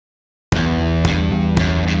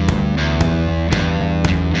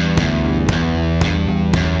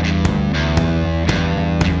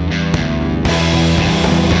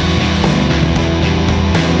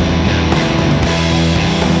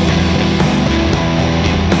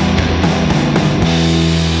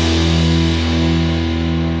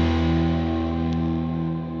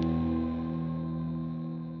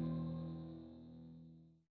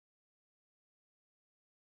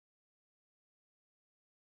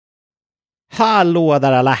Hallå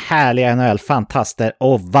där alla härliga NHL-fantaster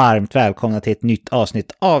och varmt välkomna till ett nytt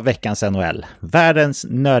avsnitt av veckans NHL. Världens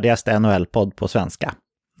nördigaste NHL-podd på svenska.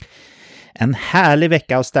 En härlig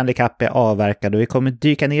vecka av Stanley Cup är avverkad och vi kommer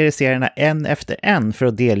dyka ner i serierna en efter en för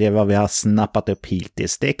att delge vad vi har snappat upp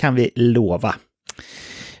hittills. Det kan vi lova.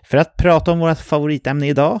 För att prata om vårt favoritämne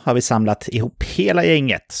idag har vi samlat ihop hela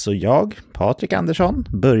gänget. Så jag, Patrik Andersson,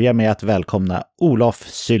 börjar med att välkomna Olof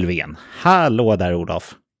Sylvén. Hallå där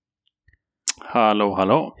Olof! Hallå,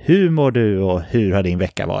 hallå. Hur mår du och hur har din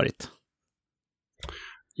vecka varit?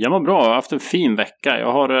 Jag mår bra, jag har haft en fin vecka.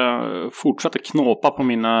 Jag har fortsatt att knåpa på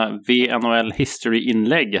mina VNHL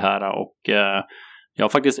History-inlägg här och jag har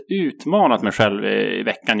faktiskt utmanat mig själv i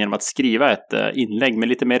veckan genom att skriva ett inlägg med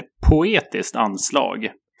lite mer poetiskt anslag.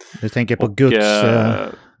 Du tänker på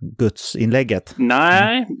Guds-inlägget?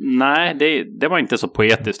 Nej, det var inte så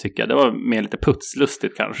poetiskt tycker jag. Det var mer lite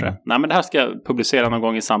putslustigt kanske. Nej, men det här ska jag publicera någon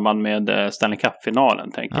gång i samband med Stanley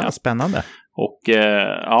Cup-finalen, tänker jag. Spännande. Och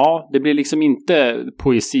ja, det blir liksom inte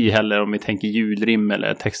poesi heller om vi tänker ljudrim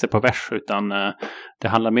eller texter på vers, utan det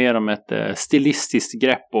handlar mer om ett stilistiskt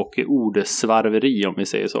grepp och ordsvarveri, om vi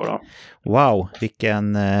säger så då. Wow,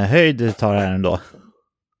 vilken höjd du tar här ändå.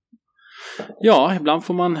 Ja, ibland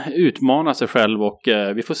får man utmana sig själv och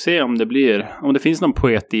vi får se om det finns någon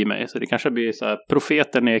poet i mig. Så det kanske blir så här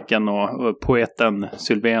profeten Eken och poeten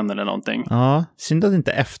Sylvén eller någonting. Ja, synd att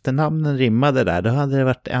inte efternamnen rimmade där. Då hade det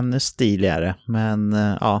varit ännu stiligare. Men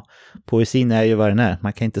ja, poesin är ju vad den är.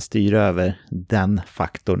 Man kan inte styra över den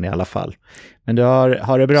faktorn i alla fall. Men du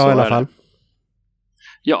har det bra så i alla fall?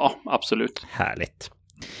 Ja, absolut. Härligt.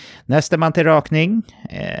 Nästa man till rakning,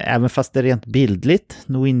 även fast det rent bildligt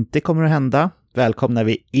nog inte kommer att hända, välkomnar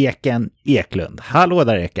vi Eken Eklund. Hallå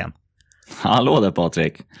där Eken! Hallå där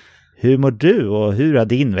Patrik! Hur mår du och hur har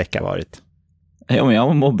din vecka varit? Ja, men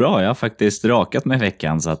jag mår bra, jag har faktiskt rakat mig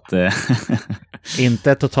veckan så att...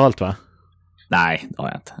 Inte totalt va? Nej, det har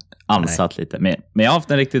jag inte. Ansatt lite. Men jag har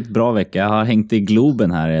haft en riktigt bra vecka. Jag har hängt i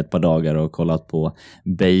Globen här ett par dagar och kollat på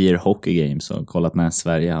Beijer Hockey Games och kollat när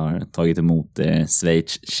Sverige har tagit emot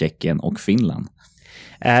Schweiz, Tjeckien och Finland.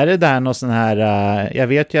 Är det där någon sån här... jag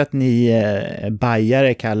vet ju att ni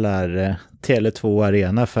bajare kallar Tele2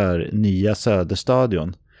 Arena för nya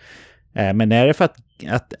Söderstadion. Men är det för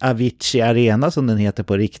att Avicii Arena, som den heter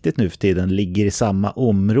på riktigt nu för tiden, ligger i samma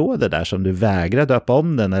område där som du vägrar döpa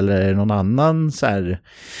om den, eller är det någon annan så här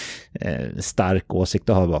stark åsikt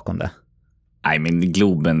att ha bakom det? Nej, men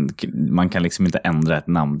Globen, man kan liksom inte ändra ett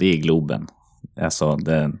namn, det är Globen. Alltså,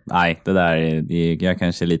 det där är jag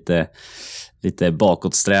kanske lite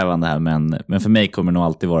bakåtsträvande här, men för mig kommer det nog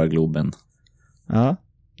alltid vara Globen. Ja,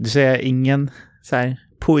 du säger ingen så här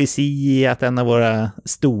poesi i att en av våra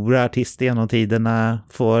stora artister genom tiderna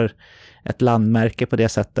får ett landmärke på det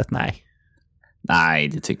sättet? Nej,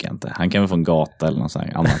 det tycker jag inte. Han kan väl få en gata eller något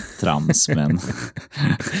sånt annat trams,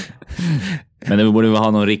 men det borde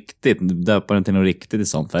ha någon riktigt, döpa den till något riktigt i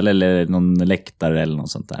sånt fall, eller någon läktare eller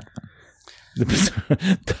något sånt där.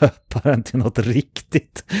 Döpa den till något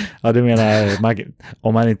riktigt? Ja, du menar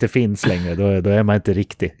om man inte finns längre, då är man inte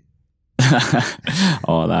riktig.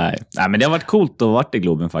 Ja, nej, men det har varit coolt att ha varit i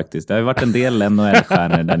Globen faktiskt. Det har varit en del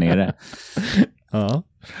NHL-stjärnor där nere.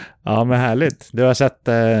 Ja, men härligt. Du har sett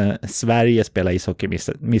Sverige spela ishockey,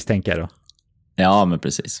 misstänker jag då. Ja, men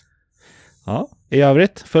precis. Ja, i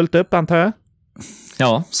övrigt, fullt upp antar jag?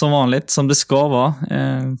 Ja, som vanligt, som det ska vara.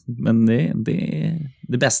 Men det är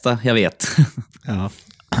det bästa jag vet. Ja,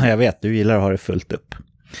 jag vet. Du gillar att ha det fullt upp.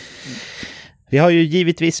 Vi har ju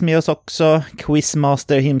givetvis med oss också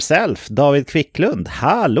quizmaster himself, David Kvicklund.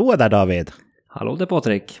 Hallå där David! Hallå där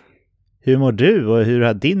Patrik! Hur mår du och hur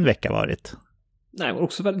har din vecka varit? Nej,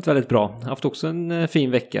 också väldigt, väldigt bra. Jag har haft också en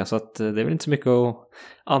fin vecka, så att det är väl inte så mycket att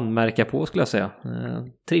anmärka på, skulle jag säga.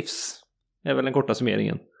 Trivs är väl den korta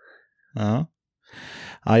summeringen.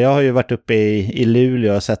 Ja, jag har ju varit uppe i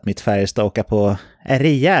Luleå och sett mitt Färjestad åka på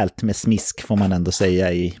rejält med smisk, får man ändå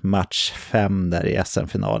säga, i match 5 där i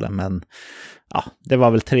SM-finalen. Men ja, det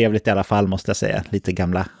var väl trevligt i alla fall, måste jag säga. Lite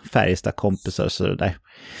gamla Färjestad-kompisar och så där.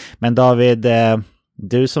 Men David,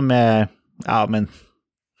 du som är, ja men,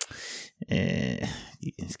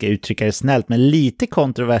 ska jag uttrycka det snällt, men lite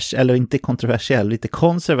kontroversiell, eller inte kontroversiell, lite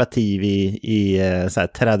konservativ i så här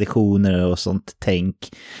traditioner och sånt tänk.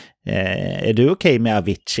 Är du okej med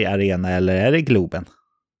Avicii Arena eller är det Globen?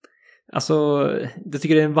 Alltså, jag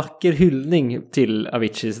tycker det är en vacker hyllning till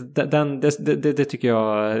Avicii. Det tycker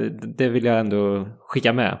jag, det vill jag ändå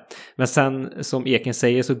skicka med. Men sen, som Eken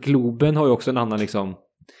säger, så Globen har ju också en annan liksom...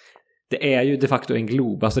 Det är ju de facto en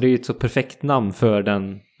glob. Alltså det är ju ett så perfekt namn för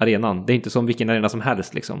den arenan. Det är inte som vilken arena som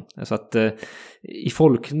helst liksom. Så att i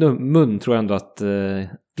folkmun tror jag ändå att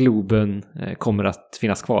Globen kommer att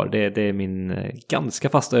finnas kvar. Det är min ganska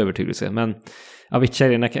fasta övertygelse. Men Avicii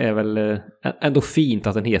Arena är väl ändå fint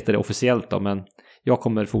att den heter det officiellt då, men jag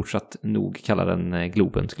kommer fortsatt nog kalla den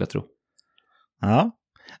Globen, skulle jag tro. Ja,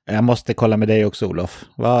 jag måste kolla med dig också, Olof.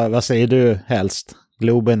 Vad säger du helst?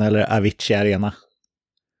 Globen eller Avicii Arena?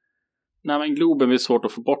 Nej, men Globen är svårt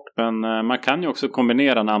att få bort, men man kan ju också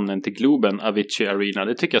kombinera namnen till Globen, Avicii Arena.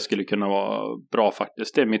 Det tycker jag skulle kunna vara bra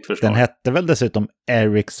faktiskt. Det är mitt förslag. Den hette väl dessutom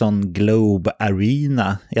Ericsson Globe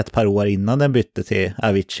Arena ett par år innan den bytte till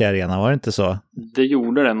Avicii Arena, var det inte så? Det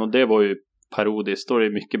gjorde den, och det var ju parodiskt. Då är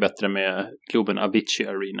det mycket bättre med Globen Avicii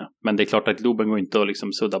Arena. Men det är klart att Globen går inte att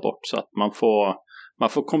liksom sudda bort, så att man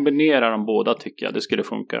får kombinera dem båda, tycker jag. Det skulle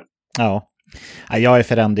funka. Ja. Jag är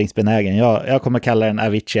förändringsbenägen. Jag kommer kalla den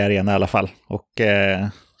Avicii Arena i alla fall. Och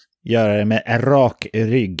göra det med en rak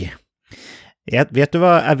rygg. Vet du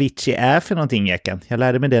vad Avicii är för någonting, Eken? Jag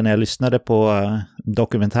lärde mig det när jag lyssnade på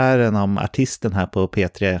dokumentären om artisten här på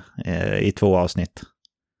P3 i 2 avsnitt.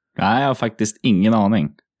 Nej, jag har faktiskt ingen aning.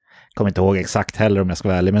 Kommer inte ihåg exakt heller om jag ska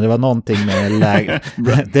vara ärlig, men det var någonting med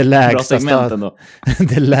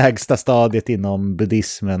det lägsta stadiet inom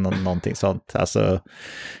buddhismen och någonting sånt. Alltså,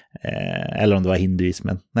 eller om det var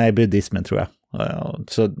hinduismen. Nej, buddhismen tror jag.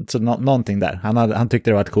 Så någonting där. Han tyckte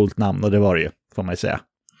det var ett coolt namn, och det var det ju, får man ju säga.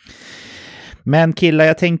 Men killar,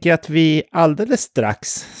 jag tänker att vi alldeles strax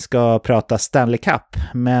ska prata Stanley Cup.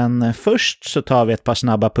 Men först så tar vi ett par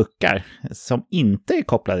snabba puckar som inte är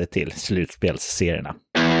kopplade till slutspelsserierna.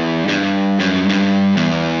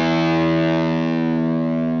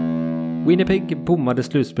 Winnipeg bommade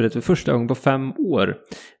slutspelet för första gången på 5 år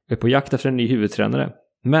och är på jakt efter en ny huvudtränare.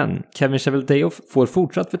 Men Kevin Cheveldayoff får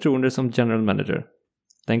fortsatt förtroende som general manager.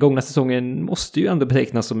 Den gångna säsongen måste ju ändå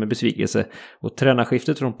betecknas som en besvikelse, och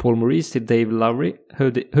tränarskiftet från Paul Maurice till Dave Lowry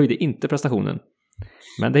höjde inte prestationen.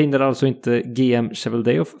 Men det hindrar alltså inte GM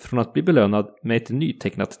Cheveldayoff från att bli belönad med ett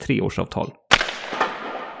nytecknat 3-årsavtal.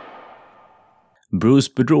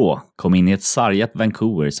 Bruce Boudreau kom in i ett sargat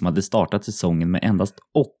Vancouver som hade startat säsongen med endast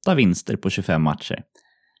 8 vinster på 25 matcher.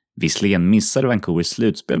 Visserligen missade Vancouver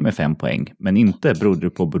slutspel med 5 poäng, men inte berodde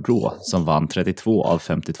på Boudreau som vann 32 av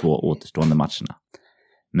 52 återstående matcherna.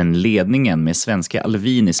 Men ledningen med svenska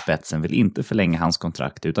Alvin i spetsen vill inte förlänga hans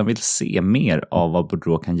kontrakt, utan vill se mer av vad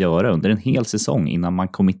Boudreau kan göra under en hel säsong innan man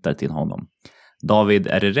committar till honom. David,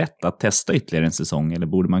 är det rätt att testa ytterligare en säsong, eller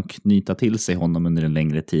borde man knyta till sig honom under en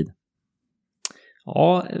längre tid?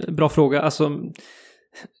 Ja, bra fråga. Alltså,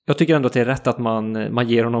 jag tycker ändå att det är rätt att man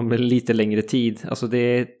ger honom lite längre tid. Alltså, det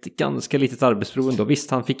är ett ganska litet arbetsprov ändå.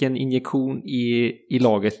 Visst, han fick en injektion i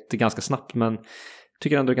laget ganska snabbt, men jag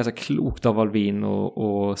tycker ändå det är ganska klokt av Alvin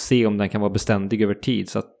och se om den kan vara beständig över tid.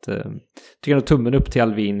 Så att, tycker ändå tummen upp till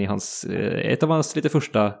Alvin i ett av hans lite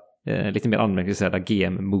första, lite mer anmärkningsvärda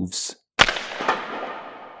GM-moves.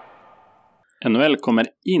 NHL kommer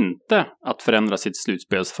inte att förändra sitt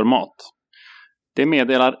slutspelsformat. Det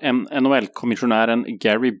meddelar NHL-kommissionären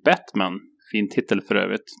Gary Bettman, fin titel för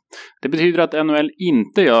övrigt. Det betyder att NHL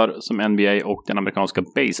inte gör som NBA och den amerikanska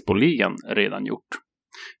baseballligan redan gjort.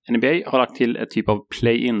 NBA har lagt till ett typ av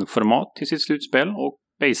play-in-format till sitt slutspel, och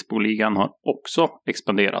baseballligan har också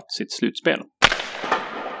expanderat sitt slutspel.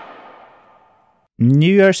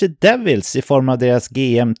 New Jersey Devils i form av deras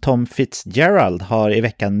GM Tom Fitzgerald har i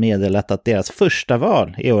veckan meddelat att deras första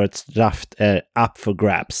val i årets draft är up for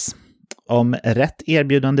grabs. Om rätt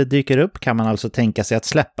erbjudande dyker upp kan man alltså tänka sig att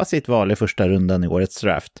släppa sitt val i första rundan i årets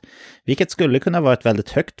draft, vilket skulle kunna vara ett väldigt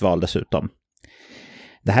högt val dessutom.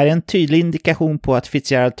 Det här är en tydlig indikation på att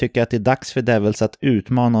Fitzgerald tycker att det är dags för Devils att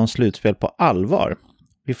utmana om slutspel på allvar.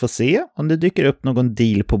 Vi får se om det dyker upp någon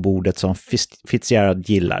deal på bordet som Fitzgerald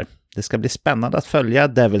gillar. Det ska bli spännande att följa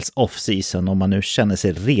Devils off-season om man nu känner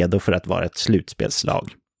sig redo för att vara ett slutspelslag.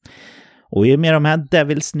 Och i med de här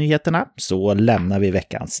Devils-nyheterna så lämnar vi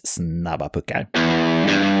veckans snabba puckar.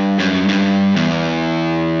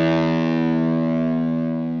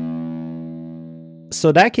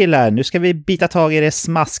 Så där killar, nu ska vi bita tag i det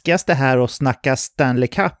smaskigaste här och snacka Stanley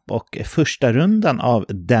Cup och första rundan av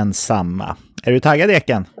densamma. Är du taggad,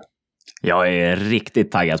 Eken? Jag är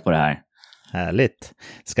riktigt taggad på det här. Härligt.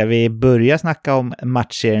 Ska vi börja snacka om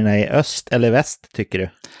matcherna i öst eller väst, tycker du?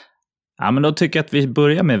 Ja, men då tycker jag att vi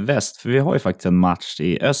börjar med väst, för vi har ju faktiskt en match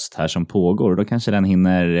i öst här som pågår, och då kanske den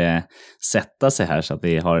hinner sätta sig här så att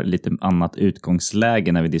vi har lite annat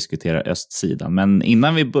utgångsläge när vi diskuterar östsidan. Men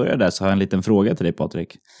innan vi börjar där så har jag en liten fråga till dig,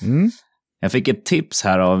 Patrik. Jag fick ett tips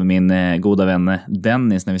här av min goda vän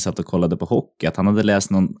Dennis när vi satt och kollade på hockey, att han hade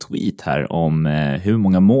läst någon tweet här om hur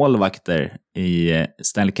många målvakter i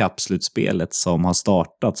Stanley Cup-slutspelet som har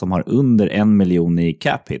startat som har under 1 miljon i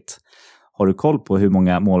cap hit. Har du koll på hur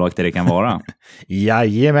många målvakter det kan vara?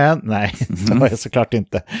 Jajamän, nej, det har jag såklart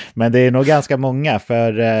inte. Men det är nog ganska många,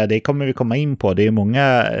 för det kommer vi komma in på. Det är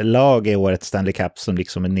många lag i årets Stanley Cup som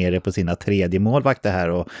liksom är nere på sina tredje målvakter här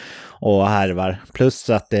och härvar. Plus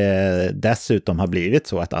att det dessutom har blivit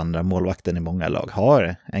så att andra målvakten i många lag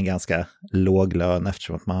har en ganska låg lön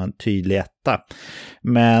eftersom att man har en tydlig etta.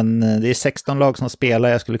 Men det är 16 lag som spelar.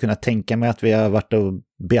 Jag skulle kunna tänka mig att vi har varit och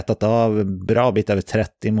betat av bra bit över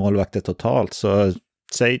 30 målvakter totalt. Så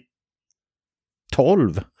säg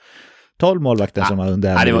 12 målvakter som var under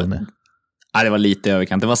en miljon. Det var lite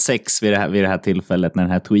överkant. Det var 6 vid det här tillfället när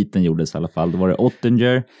den här tweeten gjordes i alla fall. Då var det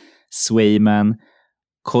Ottinger, Swayman,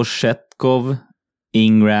 Korsetkov,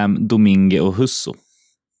 Ingram, Domingue och Husso.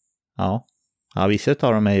 Ja, vissa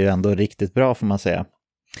av dem är ju ändå riktigt bra får man säga.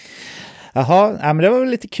 Jaha, men det var väl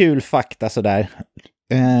lite kul fakta sådär.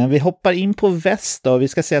 Vi hoppar in på väst då. Vi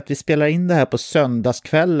ska se att vi spelar in det här på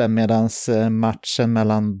söndagskvällen medan matchen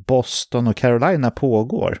mellan Boston och Carolina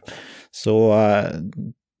pågår. Så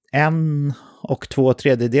 1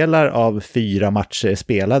 2/3 av 4 matcher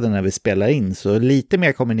spelade när vi spelar in. Så lite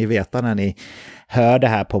mer kommer ni veta när ni hör det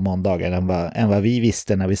här på måndagen än vad vi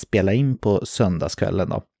visste när vi spelade in på söndagskvällen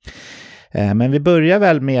då. Men vi börjar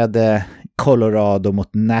väl med Colorado mot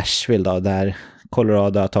Nashville då, där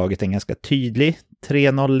Colorado har tagit en ganska tydlig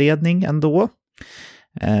 3-0-ledning ändå.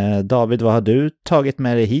 David, vad har du tagit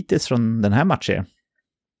med dig hittills från den här matchen?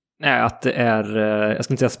 Nej, att det är, jag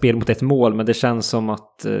ska inte säga spel mot ett mål, men det känns som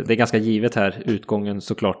att det är ganska givet här, utgången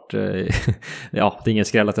såklart. Ja, det är ingen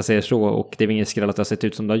skräll att jag säger så, och det är ingen skräll att det har sett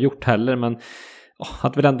ut som det har gjort heller, men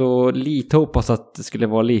hade väl ändå lite hoppas att det skulle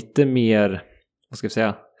vara lite mer, vad ska vi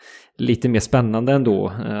säga, lite mer spännande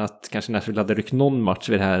ändå. Att kanske Nashville hade ryckt någon match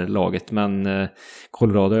vid det här laget, men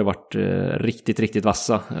Colorado har varit riktigt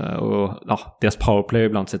vassa, och ja, deras powerplay har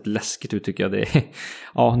ibland sett läskigt ut tycker jag. Det är,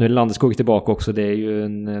 ja, nu är Landeskog tillbaka också. Det är ju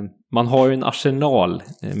man har ju en arsenal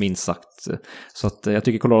minst sagt, så att jag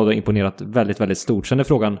tycker Colorado har imponerat väldigt stort. Sen är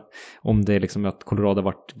frågan om det är liksom att Colorado har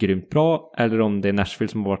varit grymt bra eller om det är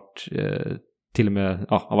Nashville som har varit till och med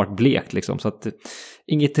har varit blekt liksom. Så att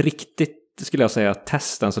inget riktigt, skulle jag säga,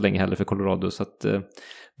 testen så länge heller för Colorado, så att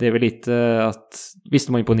det är väl lite att visst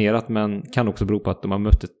de har imponerat, men kan också bero på att de har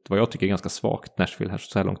mött ett, vad jag tycker är ganska svagt Nashville här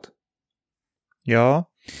så här långt. Ja,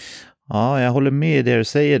 jag håller med i det du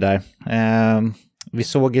säger där. Vi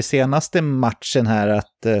såg i senaste matchen här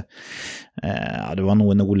att det var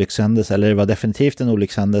nog en olyckshändelse, eller det var definitivt en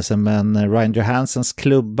olyckshändelse, men Ryan Johanssons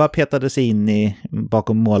klubba petades in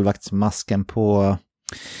bakom målvaktsmasken på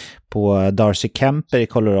Darcy Kemper i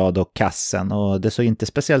Colorado-kassen, och det såg inte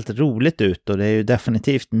speciellt roligt ut, och det är ju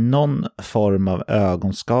definitivt någon form av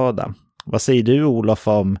ögonskada. Vad säger du, Olof,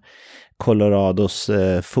 om Colorados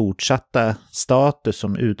fortsatta status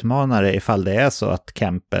som utmanare ifall det är så att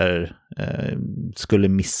Kemper skulle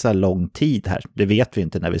missa lång tid här? Det vet vi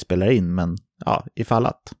inte när vi spelar in, men ja, ifall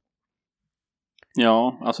att.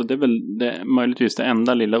 Ja, alltså det är väl möjligtvis det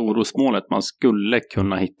enda lilla orosmålet man skulle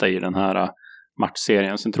kunna hitta i den här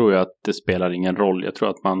matchserien. Sen tror jag att det spelar ingen roll. Jag tror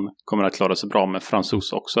att man kommer att klara sig bra med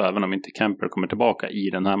fransos också, även om inte Kemper kommer tillbaka i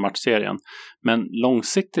den här matchserien. Men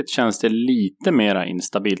långsiktigt känns det lite mera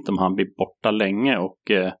instabilt om han blir borta länge, och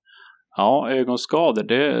ja, ögonskador,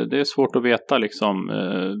 det är svårt att veta liksom,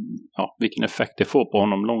 vilken effekt det får på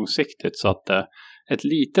honom långsiktigt. Så att ett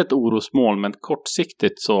litet orosmål, men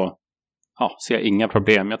kortsiktigt så ser jag inga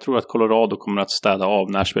problem. Jag tror att Colorado kommer att städa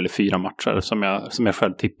av Nashville i 4 matcher som jag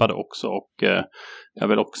själv tippade också. Och jag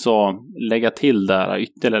vill också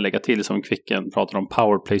ytterligare lägga till som Kvicken pratar om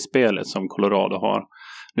powerplay-spelet som Colorado har.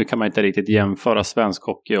 Nu kan man inte riktigt jämföra svensk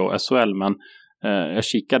hockey och SHL, men jag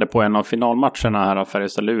kikade på en av finalmatcherna här av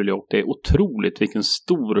Färjestad-Luleå, och det är otroligt vilken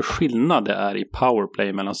stor skillnad det är i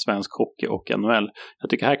powerplay mellan svensk hockey och NHL. Jag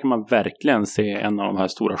tycker här kan man verkligen se en av de här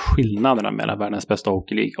stora skillnaderna mellan världens bästa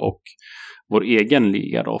hockeyliga och vår egen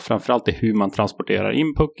liga då. Framförallt är hur man transporterar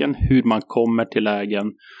in pucken, hur man kommer till lägen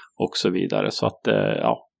och så vidare. Så att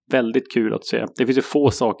väldigt kul att se. Det finns ju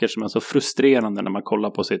få saker som är så frustrerande när man kollar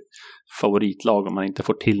på sitt favoritlag om man inte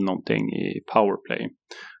får till någonting i powerplay.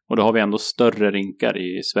 Och då har vi ändå större rinkar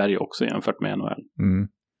i Sverige också jämfört med NHL. Mm.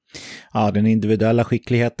 Ja, den individuella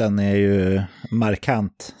skickligheten är ju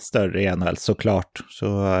markant större i NHL såklart. Så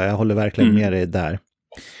jag håller verkligen med dig där.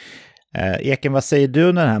 Eken, vad säger du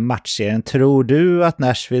om den här matchserien? Tror du att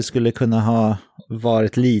Nashville skulle kunna ha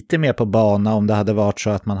varit lite mer på bana om det hade varit så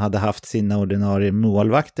att man hade haft sina ordinarie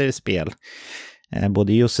målvakter i spel?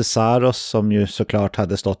 Både Jussi Saros, som ju såklart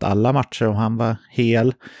hade stått alla matcher om han var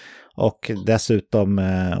hel, och dessutom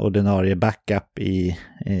ordinarie backup i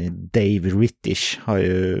Dave Rittich har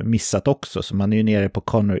ju missat också, så man är ju nere på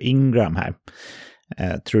Connor Ingram här.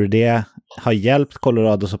 Tror du det har hjälpt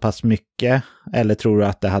Colorado så pass mycket, eller tror du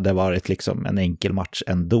att det hade varit liksom en enkel match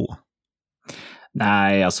ändå?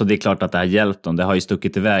 Nej, alltså det är klart att det har hjälpt dem. Det har ju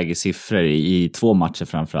stuckit iväg i siffror i 2 matcher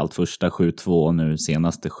framförallt. Första 7-2 och nu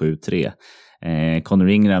senaste 7-3. Connor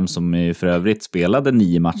Ingram, som för övrigt spelade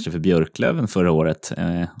 9 matcher för Björklöven förra året,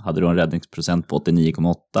 hade då en räddningsprocent på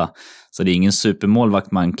 89,8. Så det är ingen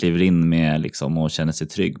supermålvakt man kliver in med liksom, och känner sig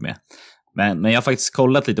trygg med. Men jag har faktiskt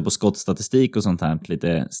kollat lite på skottstatistik och sånt här,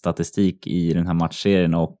 lite statistik i den här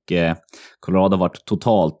matchserien, och Colorado har varit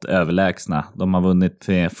totalt överlägsna. De har vunnit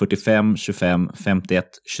 45, 25, 51,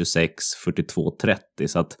 26, 42, 30.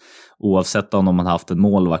 Så att oavsett om de hade haft en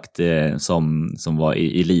målvakt som var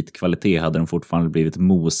i elitkvalitet hade de fortfarande blivit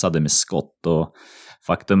mosade med skott. Och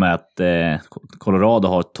faktum är att Colorado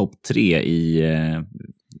har topp 3 i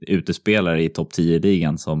utespelare i topp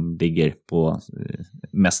 10-ligan som ligger på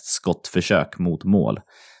mest skottförsök mot mål.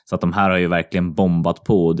 Så att de här har ju verkligen bombat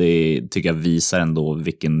på, och det tycker jag visar ändå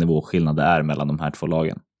vilken nivåskillnad det är mellan de här 2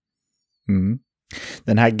 lagen. Mm.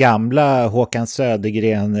 Den här gamla Håkan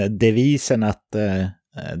Södergren-devisen att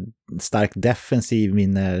stark defensiv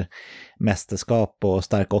vinner mästerskap och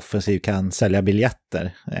stark offensiv kan sälja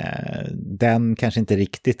biljetter. Den kanske inte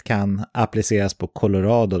riktigt kan appliceras på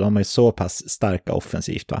Colorado. De är så pass starka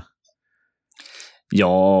offensivt, va?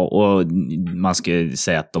 Ja, och man ska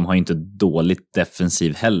säga att de har inte dåligt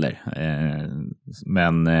defensiv heller.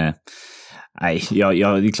 Men nej, det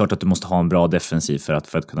är klart att du måste ha en bra defensiv för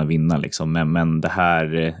att kunna vinna. Liksom. Men det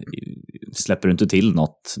här, släpper du inte till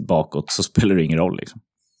något bakåt så spelar det ingen roll. Liksom.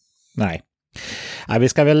 Nej. Ja, vi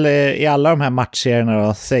ska väl i alla de här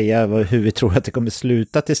matcherna säga hur vi tror att det kommer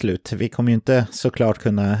sluta till slut. Vi kommer ju inte såklart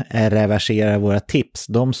kunna reversera våra tips,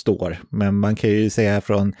 de står. Men man kan ju säga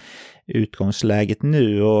från utgångsläget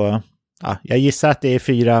nu, och ja, jag gissar att det är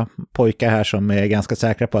 4 pojkar här som är ganska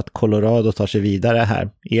säkra på att Colorado tar sig vidare här.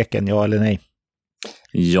 Eken, ja eller nej?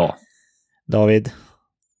 Ja. David?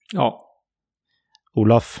 Ja.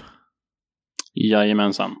 Olof?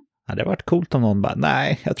 Jajamensan. Ja, det har varit coolt om någon bara,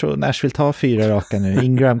 nej, jag tror Nashville tar 4 raka nu.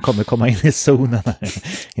 Ingram kommer komma in i zonen här.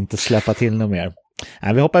 Inte släppa till något mer.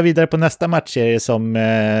 Ja, vi hoppar vidare på nästa matchserie som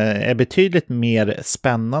är betydligt mer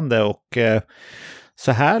spännande, och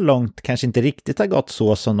så här långt kanske inte riktigt har gått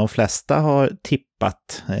så som de flesta har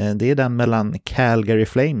tippat. Det är den mellan Calgary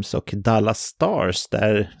Flames och Dallas Stars,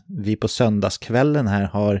 där vi på söndagskvällen här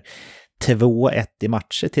har 2-1 i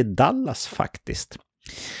matcher till Dallas faktiskt.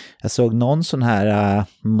 Jag såg någon sån här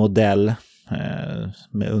modell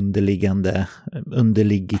med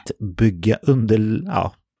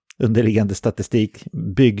underliggande statistik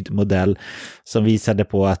byggd modell som visade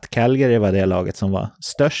på att Calgary var det laget som var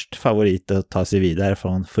störst favorit att ta sig vidare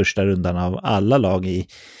från första rundan av alla lag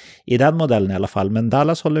i den modellen i alla fall. Men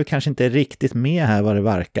Dallas håller kanske inte riktigt med här vad det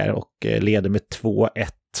verkar och leder med 2-1.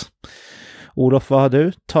 Olof, vad har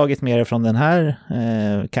du tagit med dig från den här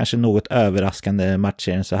kanske något överraskande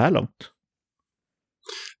matchen så här långt?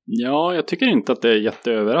 Ja, jag tycker inte att det är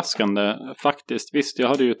jätteöverraskande faktiskt. Visst, jag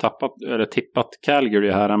hade ju tippat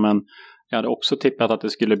Calgary här, men jag hade också tippat att det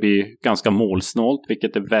skulle bli ganska målsnålt,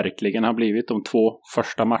 vilket det verkligen har blivit de 2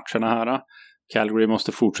 första matcherna här. Calgary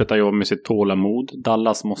måste fortsätta jobba med sitt tålamod.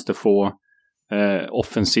 Dallas måste få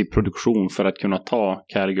offensiv produktion för att kunna ta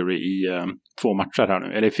Calgary i 2 matcher här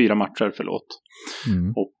nu, eller 4 matcher, förlåt.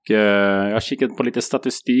 Och jag har kikat på lite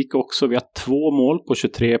statistik också. Vi har 2 mål på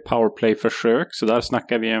 23 powerplay-försök, så där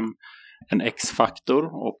snackar vi en X-faktor.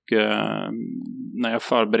 Och när jag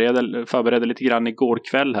förberedde lite grann igår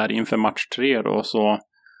kväll här inför match 3 då, så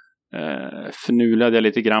förnulade jag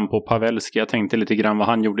lite grann på Pavelski. Jag tänkte lite grann vad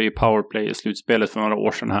han gjorde i powerplay i slutspelet för några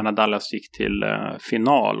år sedan här när Dallas gick till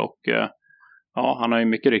final, och ja, han har ju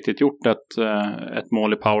mycket riktigt gjort ett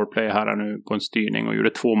mål i powerplay här nu på en styrning och gjorde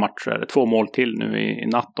 2 mål till nu i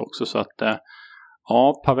natt också. Så att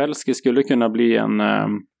ja, Pavelski skulle kunna bli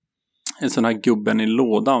en sån här gubben i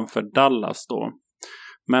lådan för Dallas då.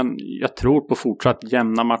 Men jag tror på fortsatt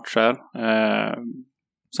jämna matcher.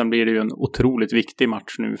 Sen blir det ju en otroligt viktig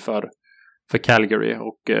match nu för Calgary,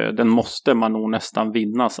 och den måste man nog nästan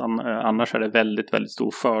vinna. Annars är det väldigt, väldigt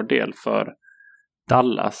stor fördel för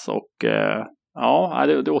Dallas, och ja,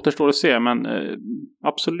 det återstår att se, men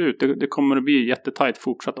absolut, det kommer att bli jättetajt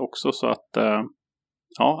fortsatt också, så att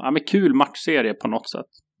ja, men kul matchserie på något sätt.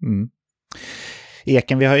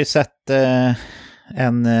 Eken, vi har ju sett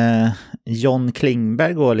en John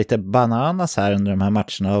Klingberg gå lite bananas här under de här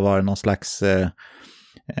matcherna och varit någon slags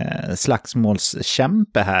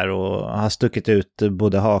slagsmålskämpe här och har stuckit ut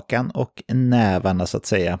både hakan och nävarna så att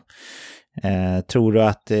säga. Tror du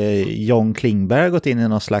att John Klingberg har gått in i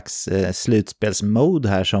någon slags slutspelsmode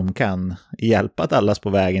här som kan hjälpa Dallas på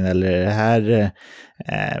vägen, eller är det här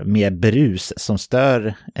mer brus som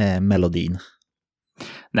stör melodin?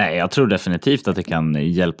 Nej, jag tror definitivt att det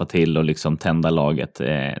kan hjälpa till och liksom tända laget.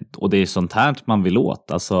 Och det är sånt här man vill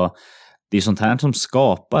åt. Alltså, det är sånt här som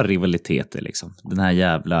skapar rivaliteter liksom. Den här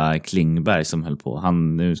jävla Klingberg som höll på.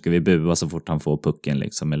 Nu ska vi bua så fort han får pucken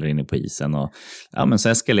liksom, eller inne på isen. Och, ja, men så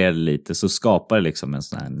eskalerar det lite, så skapar det liksom en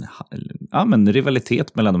sån här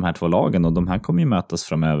rivalitet mellan de här två lagen. Och de här kommer ju mötas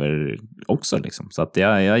framöver också liksom. Så att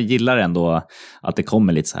jag gillar ändå att det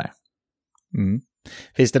kommer lite så här. Mm.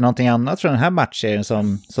 Finns det någonting annat från den här matchen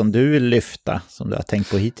som du vill lyfta, som du har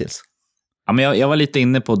tänkt på hittills? Ja, men jag var lite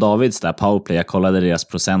inne på Davids där powerplay. Jag kollade deras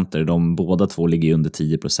procenter. De båda två ligger under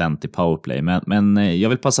 10% i powerplay. Men jag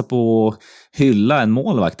vill passa på att hylla en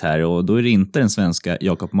målvakt här. Och då är det inte den svenska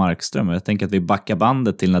Jakob Markström. Jag tänker att vi backar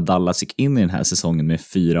bandet till när Dallas gick in i den här säsongen med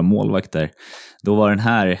 4 målvakter. Då var den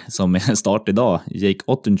här som är start idag, Jake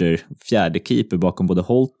Ottinger, fjärde keeper bakom både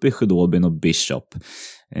Holtby, Khudobin och Bishop.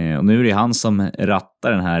 Och nu är det han som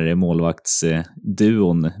rattar den här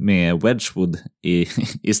målvaktsduon med Wedgwood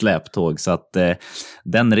i släptåg. Så att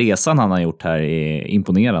den resan han har gjort här är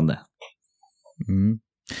imponerande. Mm.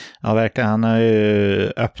 Ja, verkligen. Han har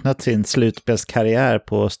ju öppnat sin slutspelskarriär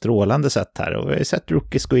på strålande sätt här. Och vi har ju sett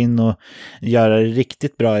rookies gå in och göra det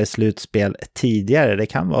riktigt bra i slutspel tidigare. Det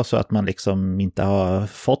kan vara så att man liksom inte har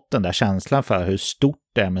fått den där känslan för hur stort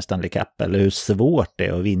det är med Stanley Cup eller hur svårt det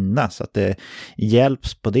är att vinna. Så att det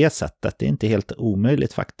hjälps på det sättet. Det är inte helt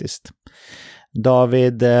omöjligt faktiskt.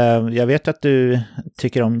 David, jag vet att du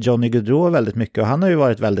tycker om Johnny Gaudreau väldigt mycket, och han har ju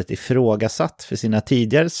varit väldigt ifrågasatt för sina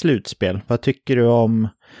tidigare slutspel. Vad tycker du om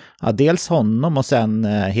dels honom och sen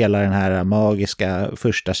hela den här magiska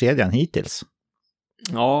första kedjan hittills?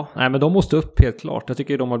 Ja, nej, men de måste upp helt klart. Jag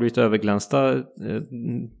tycker de har blivit överglänsta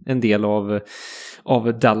en del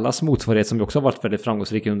av Dallas motsvarighet, som också har varit väldigt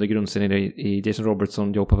framgångsrik under grundserien i Jason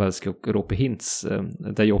Robertson, Joe Pavelski och Roope Hintz.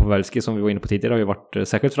 Där Joe Pavelski, som vi var inne på tidigare, har ju varit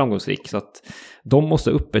särskilt framgångsrik. Så att de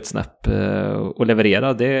måste upp ett snäpp och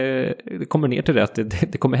leverera. Det kommer ner till det att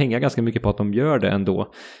det kommer hänga ganska mycket på att de gör det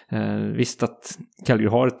ändå. Visst att Calgary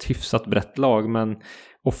har ett hyfsat brett lag, men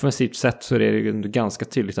offensivt sett så är det ganska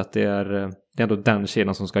tydligt att det är ändå den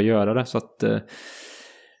kedjan som ska göra det. Så att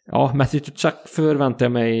ja, Matthew Tkachuk förväntar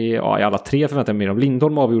jag mig, i alla tre förväntar jag mig mer om.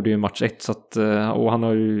 Lindholm avgjorde ju match 1, så att, och han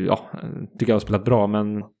har ju, tycker jag har spelat bra,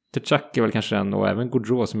 men Tkachuk är väl kanske en, och även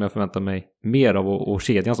Gaudreau som jag förväntar mig mer av, och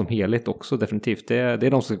kedjan som helhet också definitivt. Det är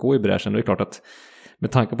de som ska gå i bräschen, och det är klart att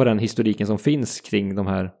med tanke på den historiken som finns kring de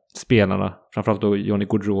här spelarna, framförallt då Johnny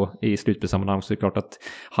Gaudreau i slutspelssammanhang, så är det klart att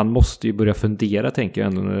han måste ju börja fundera, tänker jag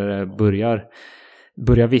ändå, när det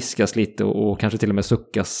börjar viskas lite och kanske till och med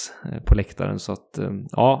suckas på läktaren. Så att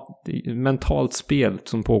ja, det är mentalt spel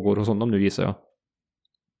som pågår hos honom nu, gissar jag.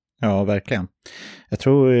 Ja, verkligen. Jag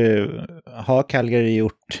tror, har Calgary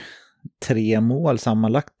gjort 3 mål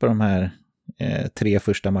sammanlagt på de här 3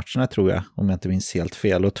 första matcherna, tror jag, om jag inte minns helt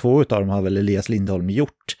fel. Och 2 av dem har väl Elias Lindholm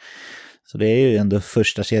gjort. Så det är ju ändå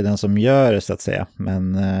första kedjan som gör det, så att säga.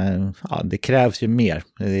 Men det krävs ju mer.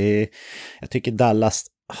 Jag tycker Dallas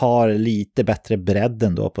har lite bättre bredd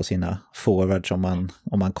ändå på sina forwards om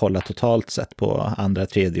man kollar totalt sett på andra,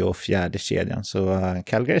 tredje och fjärde kedjan. Så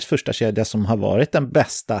Calgarys första kedja, som har varit den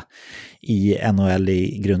bästa i NHL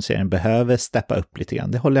i grundserien, behöver steppa upp lite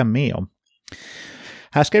grann. Det håller jag med om.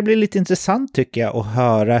 Här ska det bli lite intressant, tycker jag, att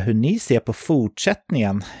höra hur ni ser på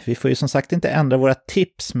fortsättningen. Vi får ju som sagt inte ändra våra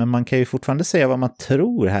tips, men man kan ju fortfarande säga vad man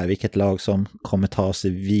tror här, vilket lag som kommer ta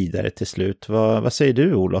sig vidare till slut. Vad säger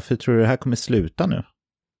du, Olof? Hur tror du det här kommer sluta nu?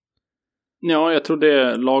 Ja, jag tror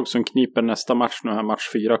det lag som kniper nästa match nu här, match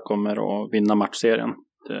 4, kommer att vinna matchserien.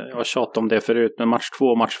 Jag har tjatat om det förut, men match 2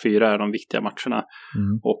 och match 4 är de viktiga matcherna.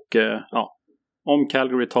 Och om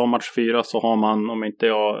Calgary tar match 4 så har man, om inte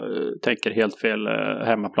jag tänker helt fel,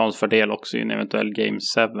 hemmaplansfördel också i en eventuell Game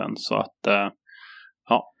 7. Så att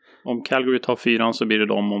om Calgary tar 4 så blir det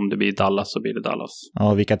dem, om det blir Dallas så blir det Dallas.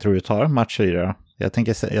 Ja, vilka tror du tar match 4 då? Jag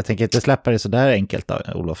tänker inte släppa det så där enkelt då,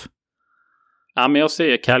 Olof. Ja, men jag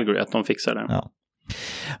säger Calgary, att de fixar det. Ja.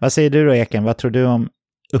 Vad säger du då, Eken? Vad tror du om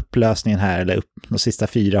upplösningen här, eller de sista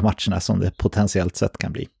 4 matcherna som det potentiellt sett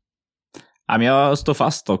kan bli? Ja, men jag står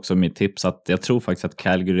fast också med tips att jag tror faktiskt att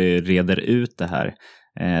Calgary reder ut det här.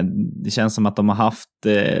 Det känns som att de har haft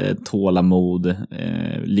tålamod,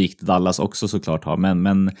 likt Dallas också såklart har.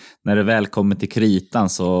 Men när det väl kommer till kritan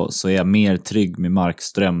så är jag mer trygg med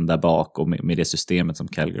Markström där bak och med det systemet som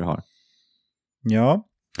Calgary har. Ja.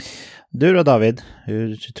 Du då, David?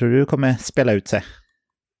 Hur tror du kommer spela ut sig?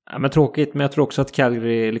 Ja, men tråkigt, men jag tror också att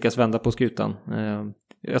Calgary lyckas vända på skutan.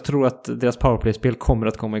 Jag tror att deras powerplay-spel kommer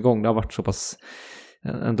att komma igång. Det har varit så pass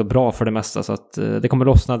ändå bra för det mesta, så att det kommer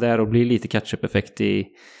lossna där och bli lite catch-up-effekt i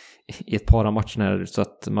ett par av matcherna här, så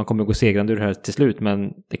att man kommer gå segrande ur det här till slut, men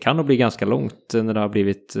det kan nog bli ganska långt när det har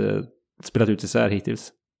blivit spelat ut isär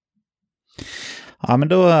hittills. Ja, men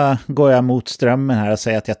då går jag mot strömmen här och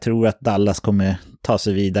säger att jag tror att Dallas kommer ta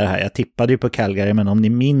sig vidare här. Jag tippade ju på Calgary, men om ni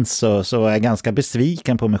minns så är jag ganska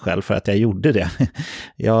besviken på mig själv för att jag gjorde det.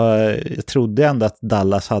 Jag trodde ändå att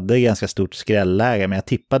Dallas hade ganska stort skrälläge, men jag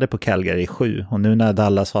tippade på Calgary 7. Och nu när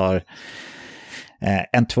Dallas har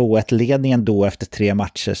en 2-1-ledningen då efter 3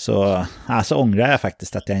 matcher så ångrar jag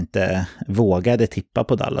faktiskt att jag inte vågade tippa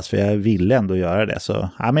på Dallas, för jag ville ändå göra det. Så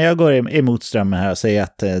men jag går emot strömmen här och säger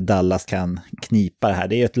att Dallas kan knipa det här.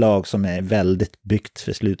 Det är ett lag som är väldigt byggt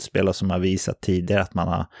för slutspel och som har visat tidigare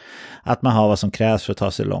att man har vad som krävs för att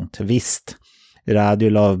ta sig långt. Visst,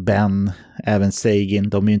 Radulov, Ben, även Seguin,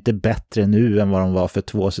 de är ju inte bättre nu än vad de var för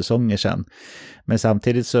 2 säsonger sedan. Men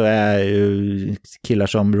samtidigt så är ju killar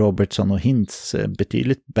som Robertson och Hintz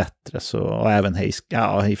betydligt bättre. Och även i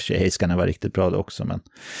och för sig Heiskanen var riktigt bra också. Men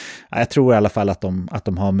jag tror i alla fall att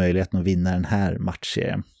de har möjligheten att vinna den här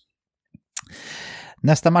matchserien.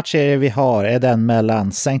 Nästa matchserie vi har är den mellan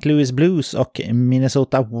St. Louis Blues och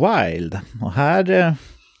Minnesota Wild. Och här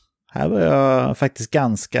var jag faktiskt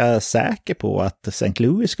ganska säker på att St.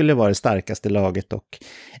 Louis skulle vara det starkaste laget och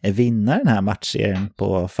vinna den här matchserien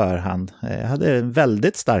på förhand. Jag hade en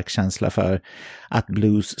väldigt stark känsla för att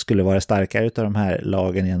Blues skulle vara starkare utav de här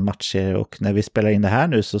lagen i en matchserie, och när vi spelar in det här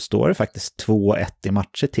nu så står det faktiskt 2-1 i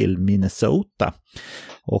matcher till Minnesota.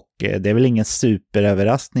 Och det är väl ingen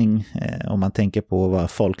superöverraskning om man tänker på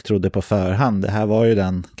vad folk trodde på förhand. Det här var ju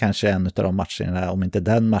kanske en av de matcherna, om inte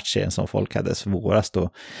den matchen som folk hade svårast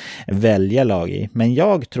att välja lag i. Men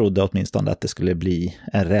jag trodde åtminstone att det skulle bli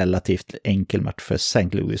en relativt enkel match för St.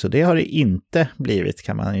 Louis, och det har det inte blivit,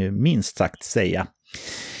 kan man ju minst sagt säga.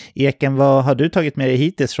 Eken, vad har du tagit med dig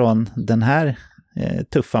hittills från den här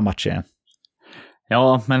tuffa matchen?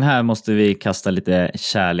 Ja, men här måste vi kasta lite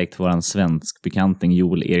kärlek till våran svensk bekanting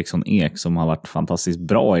Joel Eriksson Ek, som har varit fantastiskt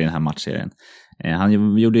bra i den här matchserien.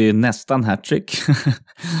 Han gjorde ju nästan hattrick.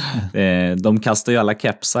 De kastade ju alla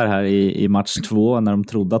kepsar här i match 2 när de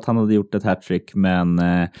trodde att han hade gjort ett hattrick, men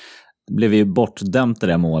blev ju bortdömt det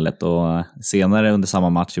där målet, och senare under samma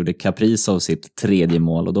match gjorde Kaprizov sitt 3:e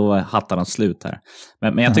mål, och då hattar han slut här.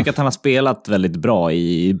 Men jag tycker att han har spelat väldigt bra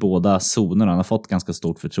i båda zonerna. Han har fått ganska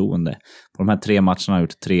stort förtroende. På de här 3 matcherna har han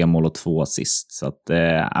gjort 3 mål och 2 assist. Så att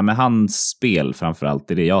men hans spel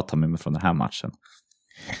framförallt är det jag tar med mig från den här matchen.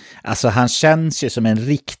 Alltså han känns ju som en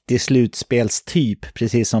riktig slutspelstyp,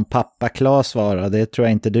 precis som pappa Claes var. Det tror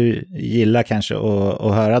jag inte du gillar kanske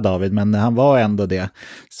att höra, David, men han var ändå det.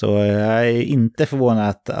 Så jag är inte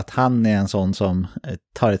förvånad att han är en sån som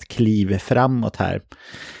tar ett kliv framåt här.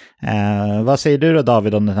 Vad säger du då,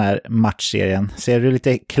 David, om den här matchserien? Ser du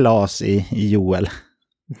lite Claes i Joel?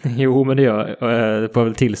 Jo, men det gör jag. Får jag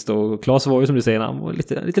väl tillstå. Claes var ju, som du säger, han var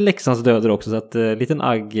lite Leksands döder också, så att liten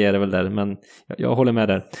agg är det väl där, men jag håller med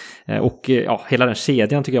där. Och ja, hela den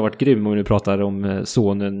kedjan tycker jag har varit grym, om vi nu pratar om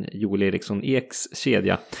sonen Joel Eriksson Eks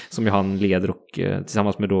kedja, som ju han leder, och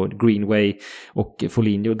tillsammans med då Greenway och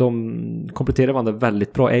Foligno, de kompletterar varandra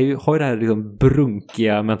väldigt bra. Har ju den här liksom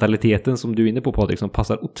brunkiga mentaliteten som du är inne på, Patrik, som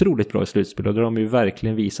passar otroligt bra i slutspel, och det har de ju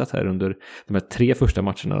verkligen visat här under de här 3 första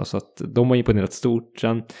matcherna, så att de har imponerat stort.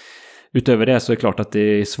 Sen utöver det så är det klart att det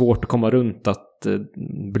är svårt att komma runt att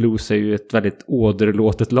Blues är ju ett väldigt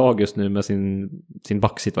åderlåtet lag just nu med sin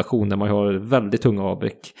backsituation, där man har väldigt tunga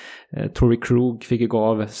avbräck. Torrey Krug fick ju gå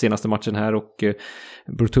av senaste matchen här, och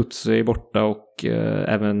Bertuzzi är borta, och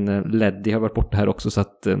även Leddy har varit borta här också, så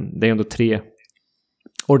att det är ändå 3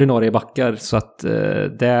 ordinarie backar, så att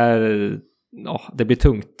det blir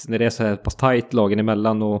tungt när det är så här pass tajt lagen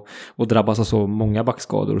emellan och drabbas av så många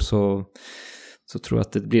backskador, så tror jag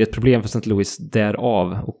att det blir ett problem för St. Louis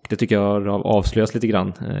därav, och det tycker jag har avslöjats lite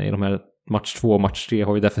grann i de här match 2 och match 3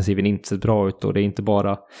 har ju defensiven inte sett bra ut, och det är inte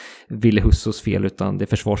bara Ville Hussos fel, utan det är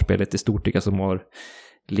försvarsspelet i stort tycker jag som har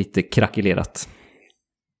lite krackelerat.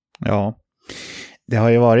 Ja, det har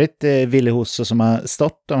ju varit Ville Husso som har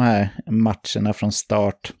stått de här matcherna från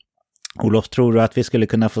start. Olof, tror du att vi skulle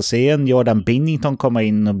kunna få se en Jordan Binnington komma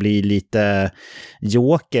in och bli lite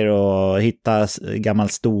joker och hitta gammal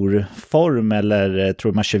stor form, eller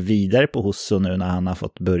tror man kör vidare på Husso nu när han har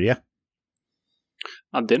fått börja?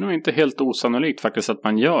 Ja, det är nog inte helt osannolikt faktiskt att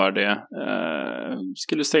man gör det.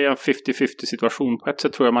 Skulle säga en 50-50 situation. På ett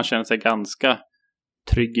sätt tror jag man känner sig ganska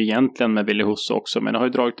trygg egentligen med Ville Husso också, men det har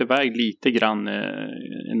ju dragit iväg lite grann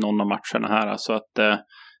i någon av matcherna här, så att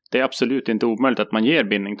det är absolut inte omöjligt att man ger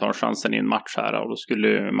Binnington chansen i en match här. Och då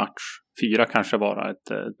skulle match 4 kanske vara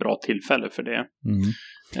ett bra tillfälle för det.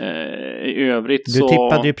 I övrigt du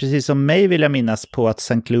tippade ju precis som mig, vill jag minnas, på att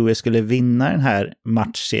St. Louis skulle vinna den här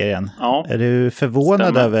matchserien. Ja, är du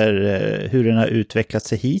förvånad över hur den har utvecklat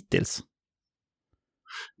sig hittills?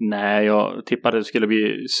 Nej, jag tippade att det skulle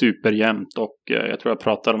bli superjämnt och jag tror jag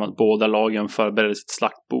pratade om att båda lagen förberedde sitt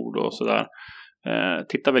slaktbord och sådär.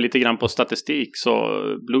 Tittar vi lite grann på statistik så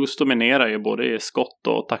Blues dominerar ju både i skott-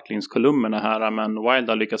 och tacklingskolumnerna här, men Wild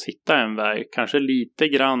har lyckats hitta en väg, kanske lite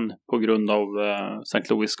grann på grund av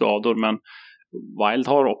St. Louis skador, men Wild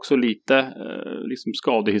har också lite liksom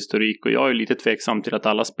skadehistorik och jag är lite tveksam till att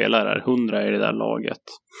alla spelare är 100 i det där laget.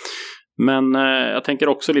 Men jag tänker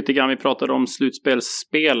också lite grann, vi pratade om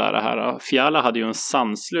slutspelsspelare här. Fiala hade ju en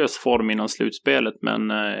sanslös form inom slutspelet men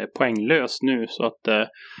poänglös nu. Så att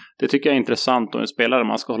det tycker jag är intressant och en spelare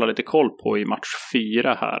man ska hålla lite koll på i match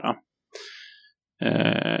 4 här.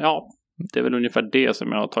 Ja, det är väl ungefär det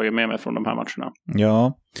som jag har tagit med mig från de här matcherna.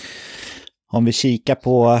 Ja, om vi kikar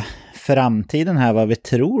på framtiden här, vad vi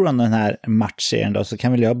tror om den här matchserien då, så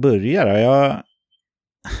kan väl jag börja då.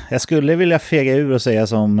 Jag skulle vilja fega ur och säga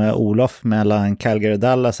som Olof mellan Calgary och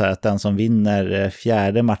Dallas här, att den som vinner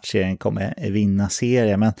 4:e matchserien kommer vinna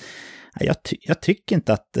serien. Men jag tycker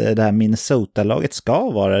inte att det här Minnesota-laget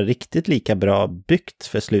ska vara riktigt lika bra byggt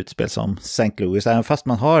för slutspel som St. Louis. Även fast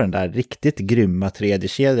man har den där riktigt grymma tredje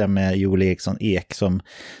kedjan med Joel Eriksson Ek som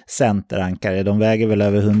centerankare. De väger väl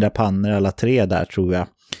över 100 pannor alla tre där, tror jag,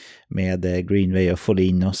 med Greenway och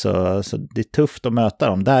Foligno, så det är tufft att möta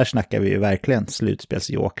dem. Där snackar vi ju verkligen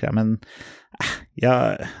slutspelsjokrar, men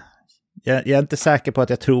jag är inte säker på att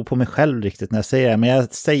jag tror på mig själv riktigt när jag säger det, men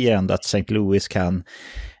jag säger ändå att St. Louis kan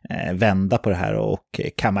vända på det här och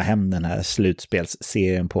kamma hem den här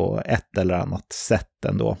slutspelsserien på ett eller annat sätt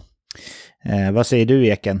ändå. Vad säger du,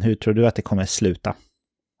 Eken? Hur tror du att det kommer sluta?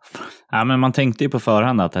 Ja, men man tänkte ju på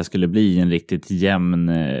förhand att det här skulle bli en riktigt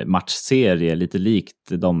jämn matchserie, lite likt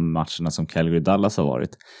de matcherna som Calgary Dallas har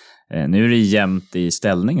varit. Nu är det jämnt i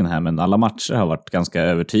ställningen här, men alla matcher har varit ganska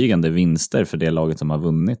övertygande vinster för det laget som har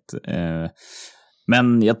vunnit.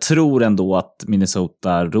 Men jag tror ändå att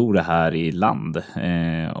Minnesota ror det här i land.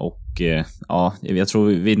 Ja, jag tror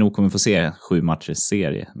vi nog kommer få se 7 matchers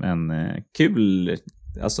serie. Men kul.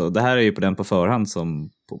 Alltså, det här är ju på den på förhand som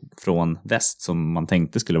från väst som man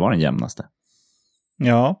tänkte skulle vara den jämnaste.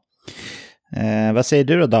 Ja. Vad säger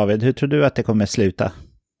du då, David? Hur tror du att det kommer sluta?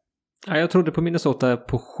 Ja, jag trodde på Minnesota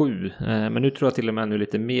på 7. Men nu tror jag till och med nu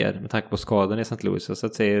lite mer med tanke på skadan i St. Louis. Så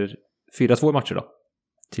jag säger 4-2 matcher då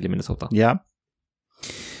till Minnesota. Ja.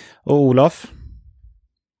 Och Olof?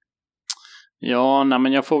 Ja, nej,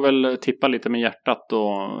 men jag får väl tippa lite med hjärtat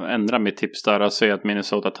och ändra mitt tips där och säga att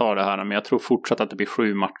Minnesota tar det här. Men jag tror fortsatt att det blir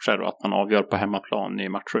 7 matcher och att man avgör på hemmaplan i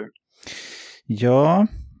match 7. Ja,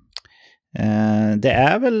 det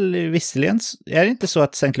är väl visserligen, är det inte så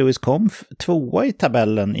att St. Louis kom 2 i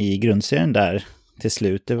tabellen i grundserien där till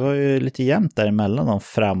slut? Det var ju lite jämnt däremellan dem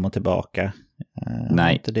fram och tillbaka.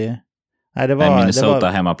 Nej. Inte det? Nej, det var Minnesota det var...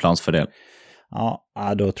 hemmaplansfördel.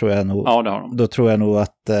 Ja, då tror jag nog, ja, det har de. Då tror jag nog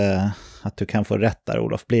att du kan få rätt där,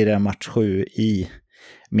 Olof. Blir det match 7 i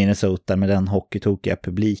Minnesota med den hockeytokiga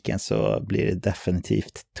publiken så blir det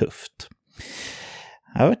definitivt tufft.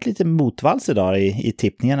 Det har varit lite motvalls idag i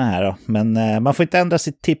tippningarna här då. Men man får inte ändra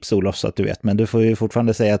sitt tips, Olof, så att du vet. Men du får ju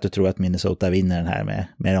fortfarande säga att du tror att Minnesota vinner den här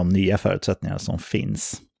med de nya förutsättningarna som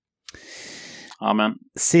finns. Amen.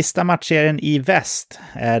 Sista matchserien i väst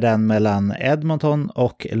är den mellan Edmonton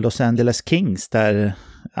och Los Angeles Kings, där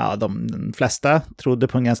de flesta trodde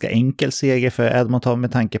på en ganska enkel seger för Edmonton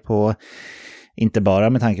med tanke på, inte bara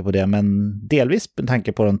med tanke på det, men delvis med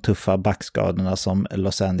tanke på de tuffa backskadorna som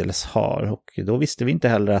Los Angeles har. Och då visste vi inte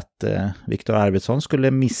heller att Viktor Arvidsson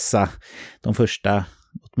skulle missa de första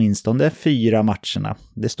åtminstone 4 matcherna.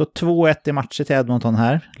 Det står 2-1 i matcher till Edmonton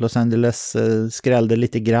här. Los Angeles skrällde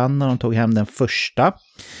lite grann när de tog hem den första.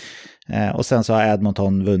 Och sen så har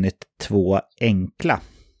Edmonton vunnit 2 enkla.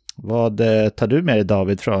 Vad tar du med dig,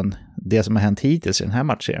 David, från det som har hänt hittills i den här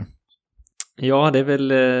matchen? Ja, det är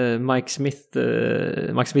väl Mike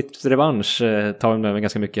Smiths revansch tar med mig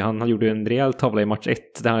ganska mycket. Han gjorde en rejäl tavla i match 1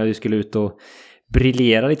 där han skulle ut och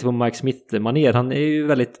briljera lite på Mike Smith-manér. Han är ju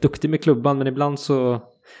väldigt duktig med klubban, men ibland så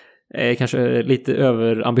är kanske lite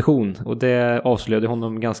överambition. Och det avslöjade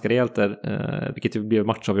honom ganska rejält där, vilket ju blev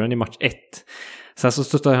matchavgörande i match 1. Sen så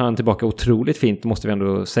stötte han tillbaka otroligt fint, måste vi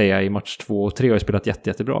ändå säga, i match 2 och 3 har spelat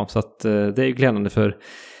jättebra. Så att det är ju glädjande för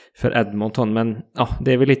för Edmonton. Men ja,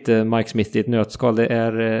 det är väl lite Mike Smith i ett nötskal. Det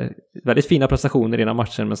är väldigt fina prestationer i ena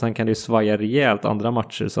matchen, men sen kan det ju svaja rejält andra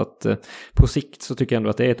matcher. Så att på sikt så tycker jag ändå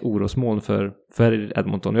att det är ett orosmoln för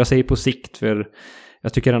Edmonton. Jag säger på sikt, för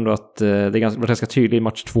jag tycker ändå att det är ganska tydligt i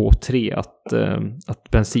match 2 och 3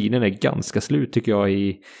 att bensinen är ganska slut tycker jag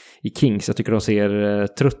i Kings. Jag tycker de ser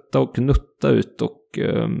trötta och nutta ut och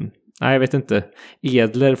nej, jag vet inte.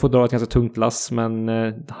 Edler får dra ett ganska tungt lass, men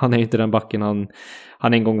han är inte den backen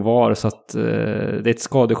han en gång var, så att det är ett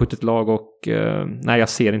skadeskjutet lag och nej, jag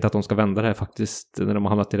ser inte att de ska vända det här faktiskt när de har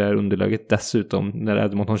hamnat i det här underläget. Dessutom när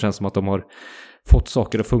Edmonton känns som att de har fått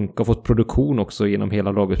saker att funka och fått produktion också genom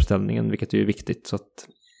hela laguppställningen, vilket är ju viktigt. Så att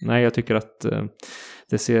nej, jag tycker att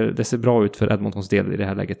det ser bra ut för Edmontons del i det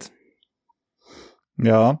här läget.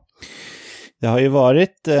 Ja, det har ju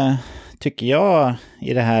varit, tycker jag,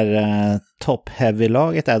 i det här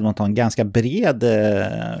top-heavy-laget Edmonton ganska bred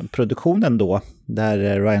produktion ändå.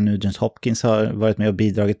 Där Ryan Nugent-Hopkins har varit med och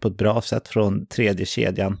bidragit på ett bra sätt från tredje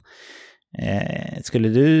kedjan. Skulle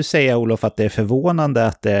du säga, Olof, att det är förvånande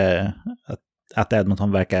att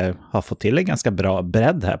Edmonton verkar ha fått till en ganska bra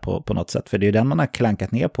bredd här på något sätt? För det är ju den man har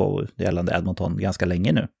klankat ner på gällande Edmonton ganska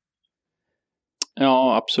länge nu.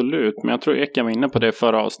 Ja, absolut. Men jag tror Eken var inne på det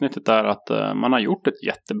förra avsnittet där, att man har gjort ett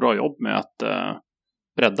jättebra jobb med att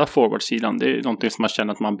bredda forwardsidan. Det är någonting som man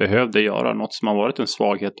känner att man behövde göra. Något som har varit en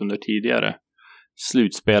svaghet under tidigare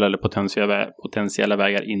slutspel eller potentiella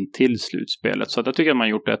vägar in till slutspelet. Så att jag tycker att man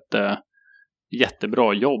har gjort ett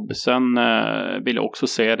jättebra jobb. Sen vill jag också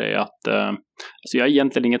säga det att alltså jag är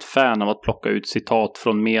egentligen inget fan av att plocka ut citat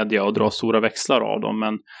från media och dra stora växlar av dem.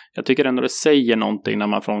 Men jag tycker ändå det säger någonting när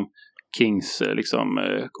man från Kings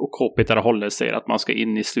och KP-håller säger att man ska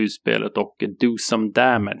in i slutspelet och do some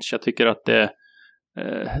damage. Jag tycker att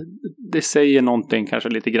det säger någonting kanske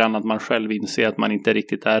lite grann att man själv inser att man inte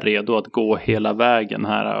riktigt är redo att gå hela vägen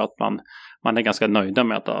här. Att man är ganska nöjda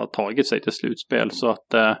med att ha tagit sig till slutspel. Så att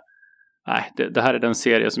det här är den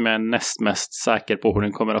serie som jag är näst mest säker på hur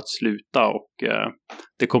den kommer att sluta. Och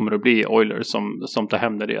det kommer att bli Oilers som tar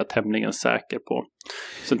hem det. Det är jag tämligen säker på.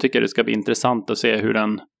 Sen tycker jag det ska bli intressant att se hur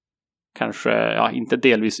den kanske, inte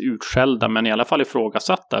delvis utskällda, men i alla fall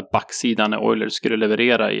ifrågasatta backsidan när Oilers skulle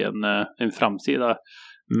leverera i en framtida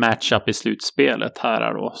matchup i slutspelet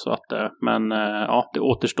här då. Så att, men det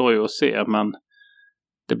återstår ju att se, men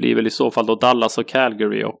det blir väl i så fall då Dallas och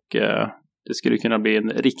Calgary, och det skulle kunna bli en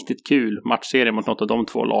riktigt kul matchserie mot något av de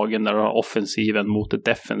två lagen där du har offensiven mot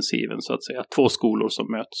defensiven, så att säga. Två skolor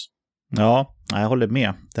som möts. Ja, jag håller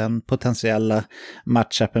med. Den potentiella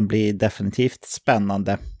matchupen blir definitivt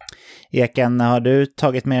spännande. Eken, har du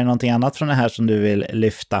tagit med dig någonting annat från det här som du vill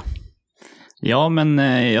lyfta? Ja, men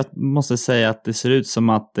jag måste säga att det ser ut som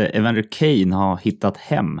att Evander Kane har hittat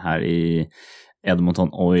hem här i Edmonton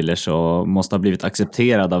Oilers och måste ha blivit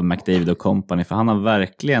accepterad av McDavid och company, för han har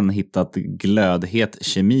verkligen hittat glödhet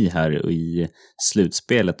kemi här i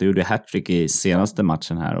slutspelet och gjorde hattrick i senaste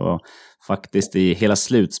matchen här, och faktiskt i hela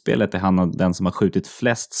slutspelet är han den som har skjutit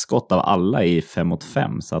flest skott av alla i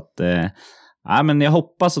 5-mot-5, så att men jag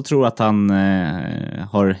hoppas och tror att han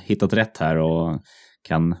har hittat rätt här och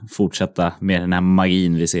kan fortsätta med den här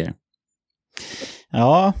magin vi ser.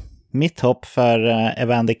 Ja, mitt hopp för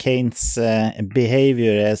Evander Kanes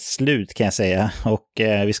behavior är slut, kan jag säga. Och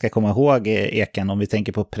vi ska komma ihåg, Eken, om vi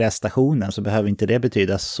tänker på prestationen så behöver inte det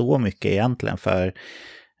betyda så mycket egentligen, för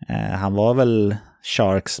han var väl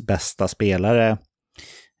Sharks bästa spelare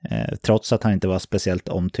trots att han inte var speciellt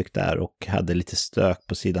omtyckt där och hade lite stök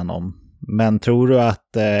på sidan om. Men tror du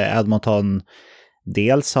att Edmonton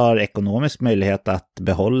dels har ekonomisk möjlighet att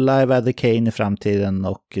behålla Evander Kane i framtiden,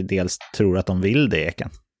 och dels tror att de vill det, Eken?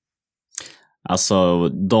 Alltså,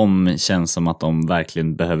 de känns som att de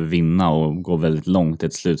verkligen behöver vinna och gå väldigt långt i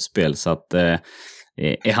ett slutspel. Så att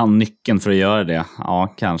är han nyckeln för att göra det?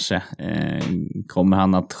 Ja, kanske. Kommer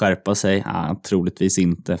han att skärpa sig? Ja, troligtvis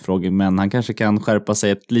inte. Men han kanske kan skärpa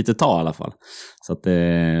sig ett litet tag i alla fall. Så att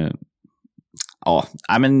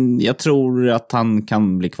men jag tror att han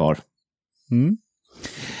kan bli kvar. Mm.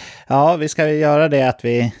 Ja, vi ska göra det att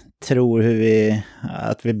vi tror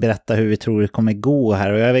att vi berättar hur vi tror det kommer gå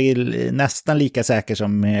här. Och jag är nästan lika säker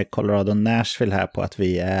som med Colorado Nashville här på att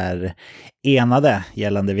vi är enade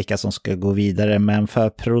gällande vilka som ska gå vidare. Men för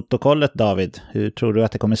protokollet, David, hur tror du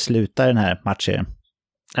att det kommer sluta den här matchen?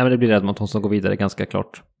 Nej, men det blir Edmonton som går vidare ganska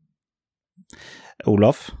klart.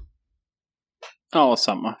 Olof? Ja,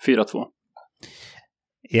 samma. 4-2.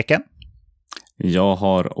 Eken? Jag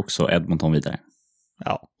har också Edmonton vidare.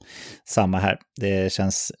 Ja, samma här. Det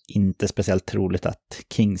känns inte speciellt troligt att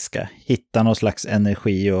Kings ska hitta någon slags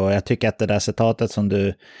energi, och jag tycker att det där citatet som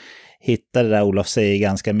du hittade där Olof säger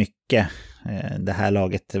ganska mycket. Det här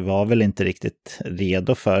laget var väl inte riktigt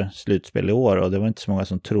redo för slutspel i år och det var inte så många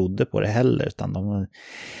som trodde på det heller, utan de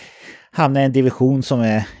hamnade i en division som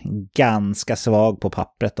är ganska svag på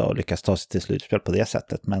pappret och lyckas ta sig till slutspel på det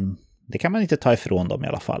sättet, men det kan man inte ta ifrån dem i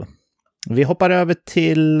alla fall. Vi hoppar över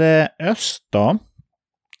till öst då.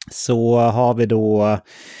 Så har vi då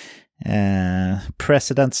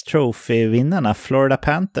President's Trophy-vinnarna Florida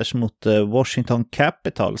Panthers mot Washington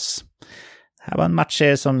Capitals. Det här var en match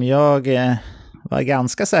som jag var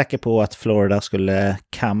ganska säker på att Florida skulle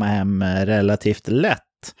kamma hem relativt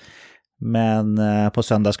lätt. Men på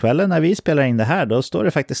söndagskvällen när vi spelar in det här, då står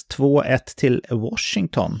det faktiskt 2-1 till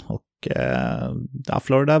Washington. Och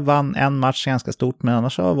Florida vann en match ganska stort, men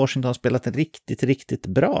annars har Washington spelat riktigt, riktigt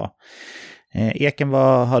bra. Eken,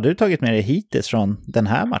 vad har du tagit med dig hittills från den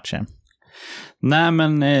här matchen? Nej,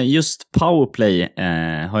 men just powerplay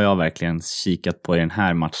har jag verkligen kikat på i den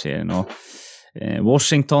här matchserien. Och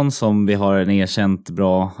Washington, som vi har en erkänt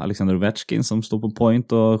bra Alexander Ovechkin som står på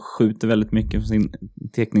point och skjuter väldigt mycket för sin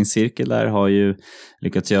teckningscirkel där, har ju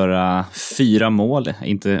lyckats göra 4 mål,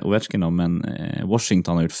 inte Ovechkin då, men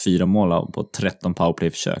Washington har gjort 4 mål på 13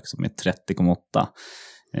 powerplay-försök som är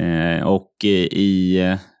 30,8. Och i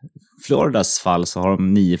Floridas fall så har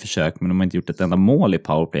de 9 försök, men de har inte gjort ett enda mål i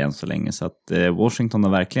powerplay än så länge, så att Washington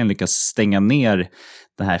har verkligen lyckats stänga ner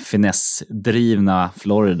det här finessdrivna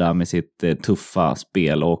Florida med sitt tuffa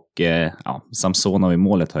spel, och Samsonov i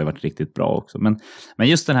målet har ju varit riktigt bra också, men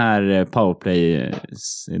just den här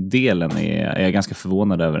powerplay-delen är jag ganska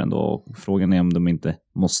förvånad över ändå. Frågan är om de inte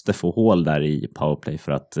måste få hål där i powerplay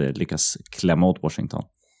för att lyckas klämma åt Washington.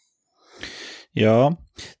 Ja,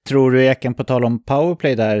 tror du, Eken, på tal om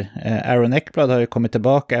powerplay där, Aaron Ekblad har ju kommit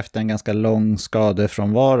tillbaka efter en ganska lång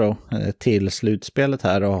skadefrånvaro till slutspelet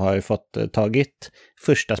här och har ju fått tagit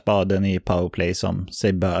första spaden i powerplay som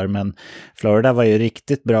sig bör, men Florida var ju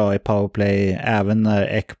riktigt bra i powerplay även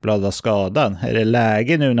när Ekblad var skadad. Är det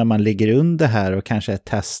läge nu när man ligger under här och kanske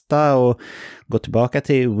testa och gå tillbaka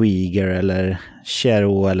till Weegar eller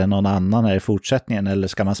Chero eller någon annan här i fortsättningen, eller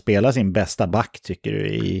ska man spela sin bästa back, tycker du,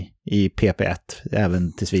 i PP1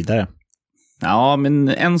 även tills vidare? Ja, men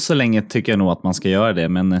än så länge tycker jag nog att man ska göra det,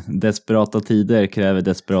 men desperata tider kräver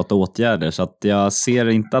desperata åtgärder, så att jag ser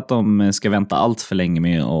inte att de ska vänta allt för länge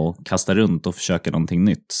med att kasta runt och försöka någonting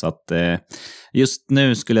nytt. Så att just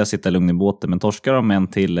nu skulle jag sitta lugn i båten, men torskar de en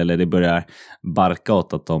till eller det börjar barka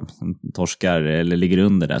åt att de torskar eller ligger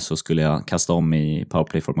under där, så skulle jag kasta om i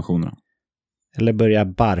powerplay-formationerna. Eller börja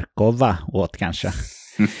Barkova åt kanske.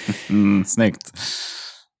 Snyggt.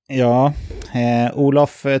 Ja,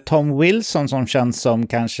 Olof, Tom Wilson som känns som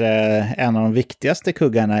kanske en av de viktigaste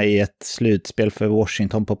kuggarna i ett slutspel för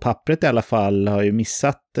Washington på pappret i alla fall, har ju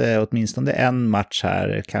missat åtminstone en match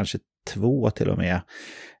här, kanske 2 till och med.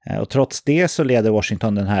 Och trots det så leder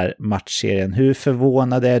Washington den här matchserien. Hur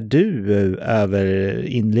förvånad är du över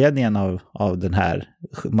inledningen av den här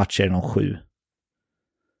matchserien om 7?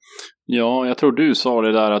 Ja, jag tror du sa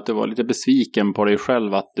det där att du var lite besviken på dig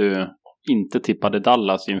själv att du inte tippade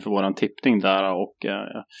Dallas inför våran tippning där, och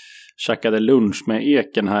käkade lunch med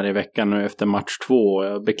Eken här i veckan nu efter match 2.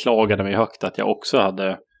 Jag beklagade mig högt att jag också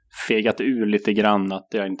hade fegat ur lite grann, att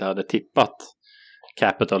jag inte hade tippat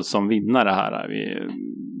Capitals som vinnare här.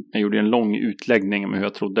 Jag gjorde en lång utläggning om hur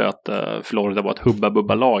jag trodde att Florida var ett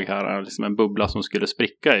hubba-bubba-lag här, liksom en bubbla som skulle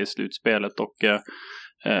spricka i slutspelet, och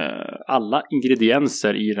alla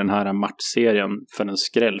ingredienser i den här matchserien för en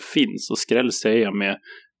skräll finns, och skräll säger jag med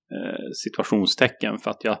situationstecken,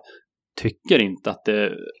 för att jag tycker inte att det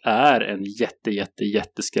är en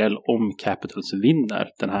jätteskräll om Capitals vinner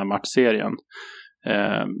den här matchserien.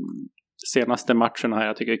 Senaste matchen här,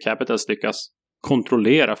 jag tycker Capitals lyckas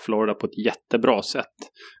kontrollera Florida på ett jättebra sätt.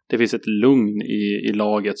 Det finns ett lugn i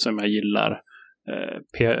laget som jag gillar.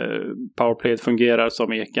 Powerplayet fungerar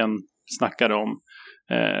som Eken snackade om.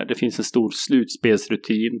 Det finns en stor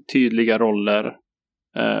slutspelsrutin, tydliga roller.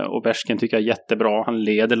 Och Ovechkin tycker jag är jättebra. Han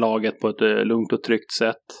leder laget på ett lugnt och tryggt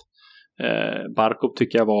sätt. Barkov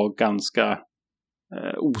tycker jag var ganska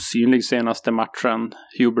osynlig senaste matchen.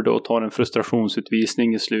 Huberdeau tar en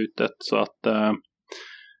frustrationsutvisning i slutet. Så att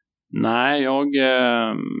nej, jag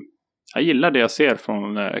gillar det jag ser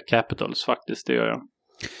från Capitals faktiskt, det gör jag.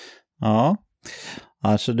 Ja,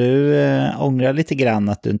 alltså du ångrar lite grann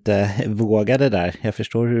att du inte vågade där. Jag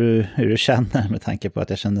förstår hur du känner, med tanke på att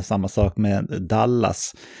jag känner samma sak med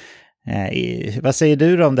Dallas. Vad säger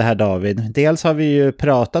du då om det här, David? Dels har vi ju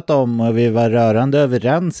pratat om, och vi var rörande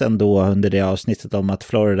överens ändå under det avsnittet, om att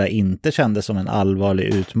Florida inte kändes som en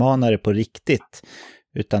allvarlig utmanare på riktigt.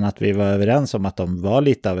 utan att vi var överens om att de var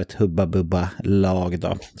lite av ett hubba-bubba-lag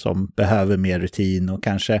då, som behöver mer rutin och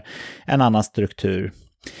kanske en annan struktur.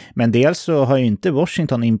 Men dels så har ju inte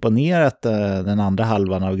Washington imponerat den andra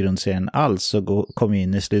halvan av grundserien alls och kom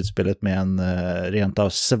in i slutspelet med en rent av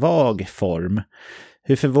svag form.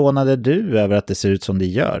 Hur förvånad är du över att det ser ut som det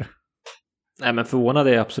gör? Nej, men förvånad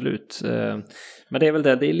är jag absolut. Men det är väl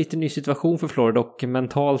det är lite ny situation för Florida och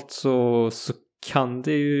mentalt så kan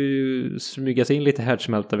det ju smyga sig in lite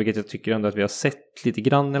härdsmälta, vilket jag tycker ändå att vi har sett lite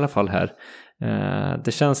grann i alla fall här.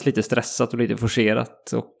 Det känns lite stressat och lite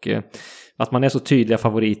forcerat och att man är så tydliga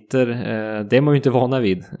favoriter, det är man ju inte vana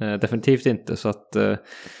vid, definitivt inte, så att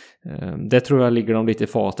det tror jag ligger dem lite i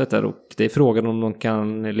fatet där och det är frågan om de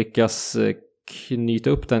kan lyckas knyta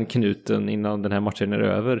upp den knuten innan den här matchen är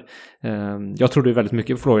över. Jag tror det är väldigt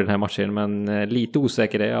mycket för Florida i den här matchen, men lite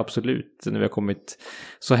osäker är jag absolut när vi har kommit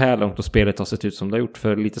så här långt och spelet har sett ut som det har gjort.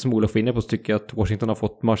 För lite som Olof var inne på så tycker jag att Washington har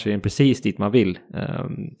fått matchen precis dit man vill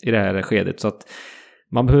i det här skedet, så att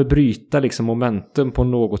man behöver bryta liksom momentum på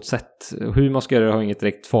något sätt. Hur man ska göra det har jag inget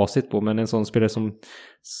direkt facit på, men en sån spelare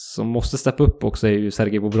som måste steppa upp också är ju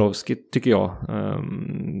Sergej Bobrovsky, tycker jag.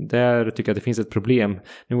 Där tycker jag att det finns ett problem.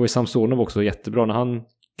 Nu var ju Samsonov också jättebra när han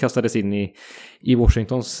kastades in i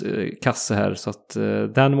Washingtons kasse här, så att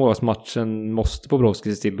den målvaktsmatchen måste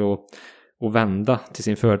Bobrovsky se till och vända till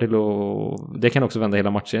sin fördel, och det kan också vända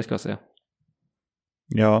hela matchen, ska jag säga.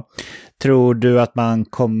 Ja, tror du att man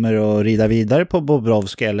kommer att rida vidare på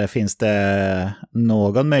Bobrovsky, eller finns det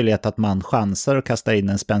någon möjlighet att man chansar och kastar in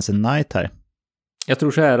en Spencer Knight här? Jag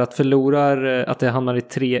tror så här att förlorar, att det hamnar i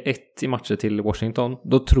 3-1 i matcher till Washington,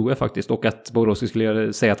 då tror jag faktiskt, och att Bobrovsky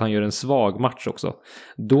skulle säga att han gör en svag match också,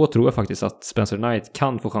 då tror jag faktiskt att Spencer Knight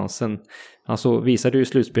kan få chansen. Alltså visade ju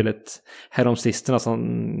slutspelet härom sisten att han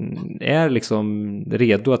är liksom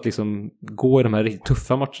redo att liksom gå i de här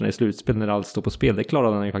tuffa matcherna i slutspel när allt står på spel. Det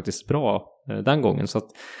klarade han ju faktiskt bra den gången, så att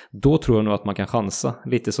då tror jag nog att man kan chansa.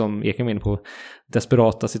 Lite som Eken var inne på,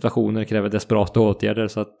 desperata situationer kräver desperata åtgärder,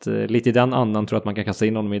 så att lite i den andan tror jag att man kan kasta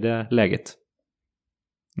in honom i det läget.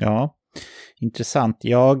 Ja, intressant.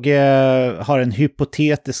 Jag har en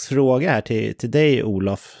hypotetisk fråga här till dig,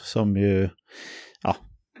 Olof, som ju, ja,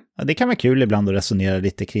 det kan vara kul ibland att resonera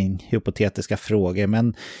lite kring hypotetiska frågor,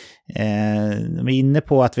 men vi är inne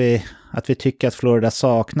på att vi tycker att Florida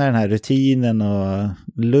saknar den här rutinen och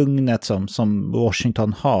lugnet som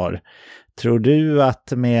Washington har. Tror du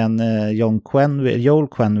att med en Joel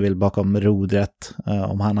Quenneville bakom rodret,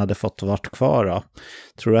 om han hade fått vart kvar då,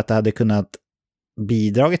 tror du att det hade kunnat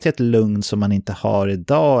bidragit till ett lugn som man inte har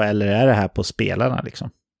idag, eller är det här på spelarna liksom?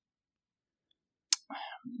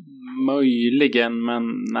 Möjligen, men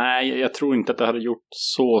nej, jag tror inte att det hade gjort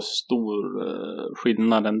så stor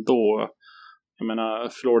skillnad ändå. Jag menar,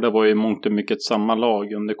 Florida var ju mångt och mycket samma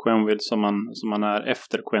lag under Quenneville som man är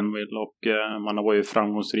efter Quenneville, och man var ju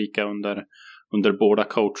framgångsrika under båda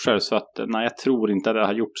coacher, så att nej, jag tror inte att det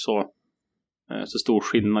har gjort så stor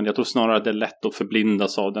skillnad. Jag tror snarare att det är lätt att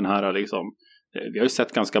förblindas av den här liksom. Vi har ju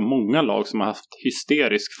sett ganska många lag som har haft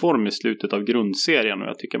hysterisk form i slutet av grundserien, och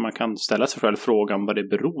jag tycker man kan ställa sig själv frågan vad det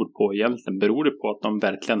beror på egentligen. Beror det på att de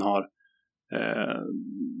verkligen har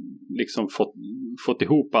liksom fått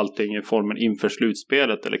ihop allting i formen inför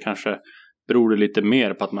slutspelet, eller kanske beror det lite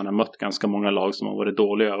mer på att man har mött ganska många lag som har varit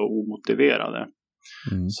dåliga och omotiverade.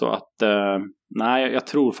 Så att nej, jag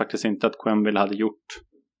tror faktiskt inte att Quenneville hade gjort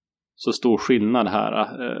så stor skillnad här.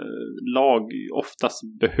 Lag oftast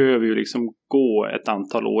behöver ju liksom gå ett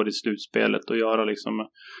antal år i slutspelet och göra liksom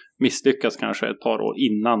misslyckas kanske ett par år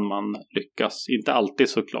innan man lyckas. Inte alltid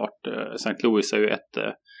såklart. St. Louis är ju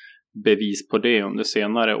ett bevis på det under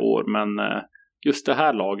senare år, men just det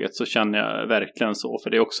här laget så känner jag verkligen så, för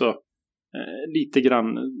det är också lite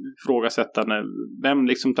grann frågasättande. Vem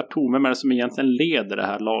liksom tar ton? Vem är det som egentligen leder det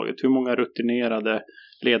här laget? Hur många rutinerade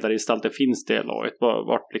ledargestalter finns det i laget?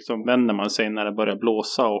 Vart liksom vänder man sig när det börjar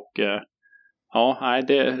blåsa? Och ja, nej,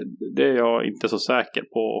 det är jag inte så säker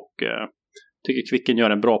på. Och tycker Kvicken gör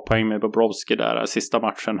en bra poäng med Bobrovsky där sista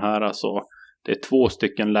matchen här. Alltså, det är 2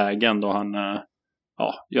 stycken lägen då han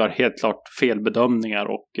gör helt klart felbedömningar,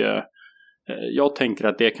 och jag tänker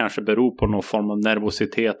att det kanske beror på någon form av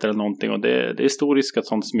nervositet eller någonting, och det är stor risk att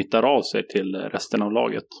sånt smittar av sig till resten av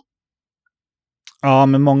laget. Ja,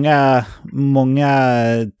 men många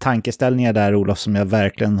tankeställningar där, Olof, som jag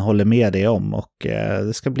verkligen håller med dig om, och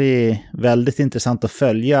det ska bli väldigt intressant att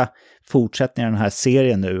följa fortsättningen av den här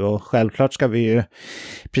serien nu, och självklart ska vi ju,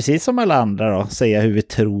 precis som alla andra då, säga hur vi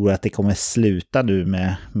tror att det kommer sluta nu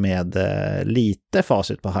med lite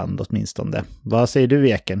facit på hand åtminstone. Vad säger du,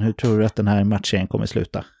 Eken? Hur tror du att den här matchen kommer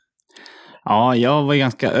sluta? Ja, jag var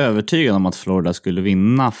ganska övertygad om att Florida skulle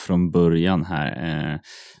vinna från början här.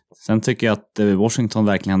 Sen tycker jag att Washington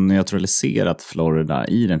verkligen har neutraliserat Florida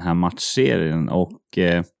i den här matchserien och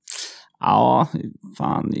ja,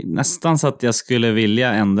 fan, nästan så att jag skulle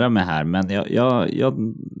vilja ändra mig här, men jag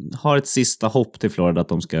har ett sista hopp till Florida att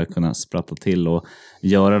de ska kunna spratta till och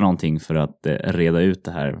göra någonting för att reda ut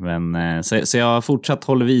det här. Men så jag fortsatt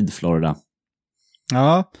håller vid Florida.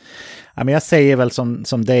 Ja, men jag säger väl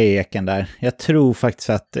som dig, Eken, där. Jag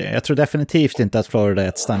tror definitivt inte att Florida är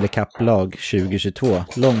ett Stanley Cup-lag 2022,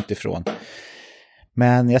 långt ifrån.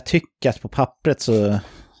 Men jag tycker att på pappret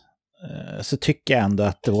så tycker jag ändå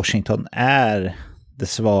att Washington är det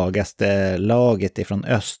svagaste laget ifrån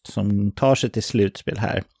öst som tar sig till slutspel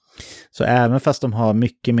här. Så även fast de har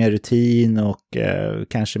mycket mer rutin och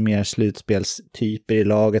kanske mer slutspelstyper i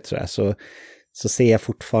laget så ser jag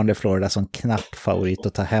fortfarande Florida som knapp favorit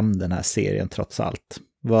att ta hem den här serien trots allt.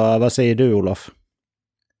 Vad säger du, Olof?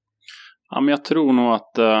 Ja, men jag tror nog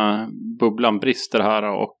att bubblan brister här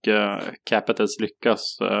och Capitals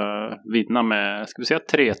lyckas vinna med, ska vi säga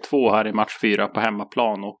 3-2 här i match 4 på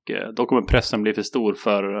hemmaplan, och då kommer pressen bli för stor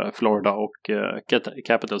för Florida och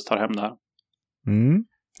Capitals tar hem det här.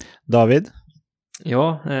 David?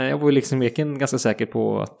 Ja, jag var ju liksom Eken ganska säker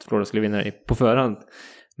på att Florida skulle vinna på förhand.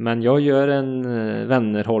 Men jag gör en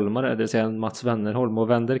Wennerholmare, det vill säga en Mats Wennerholm, och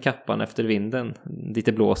vänder kappan efter vinden.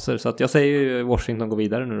 Lite blåser, så att jag säger ju Washington går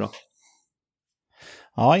vidare nu då.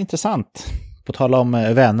 Ja, intressant. På tal om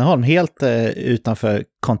Wennerholm, helt utanför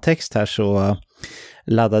kontext här så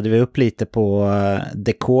laddade vi upp lite på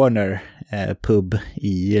The Corner pub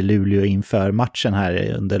i Luleå inför matchen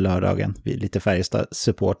här under lördagen. Vi är lite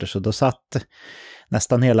Färjestad-supporters, så då satt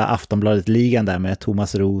nästan hela Aftonbladet-ligan där med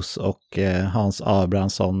Thomas Ros och Hans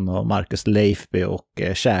Abrahamsson och Marcus Leifby och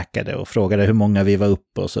käkade och frågade hur många vi var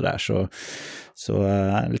uppe och sådär. Så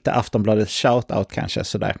lite Aftonbladet shoutout kanske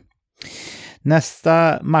sådär.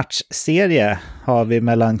 Nästa matchserie har vi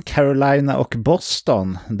mellan Carolina och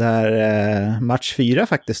Boston, där match 4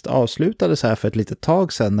 faktiskt avslutades här för ett litet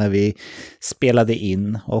tag sedan när vi spelade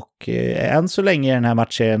in. Och än så länge i den här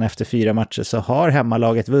matchserien efter 4 matcher så har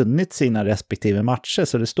hemmalaget vunnit sina respektive matcher.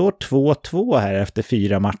 Så det står 2-2 här efter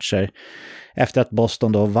 4 matcher efter att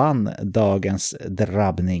Boston då vann dagens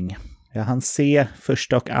drabbning. Jag hann se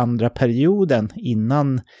första och andra perioden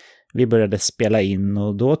innan vi började spela in,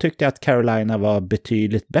 och då tyckte jag att Carolina var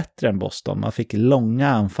betydligt bättre än Boston. Man fick långa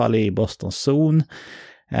anfall i Bostons zon,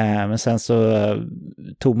 men sen så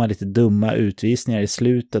tog man lite dumma utvisningar i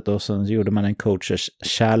slutet och så gjorde man en coachers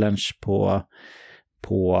challenge på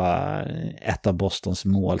ett av Bostons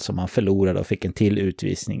mål som man förlorade och fick en till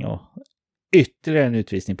utvisning och ytterligare en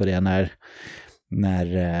utvisning på det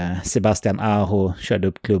när Sebastian Aho körde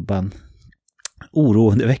upp klubban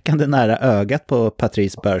oroväckande nära ögat på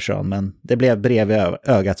Patrice Bergeron, men det blev bredvid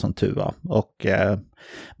ögat som tur var. Och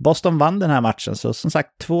Boston vann den här matchen, så som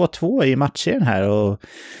sagt 2-2 i matchen här, och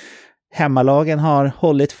hemmalagen har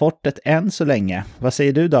hållit fortet än så länge. Vad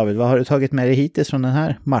säger du, David? Vad har du tagit med dig hittills från den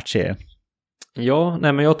här matchen? Ja,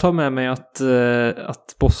 nej, men jag tar med mig att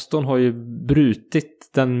Boston har ju brutit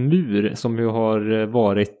den mur som ju har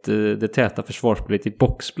varit det täta försvarsspelet i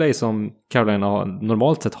boxplay som Carolina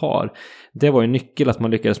normalt sett har. Det var ju nyckel att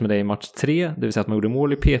man lyckades med det i match 3, det vill säga att man gjorde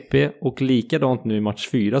mål i PP, och likadant nu i match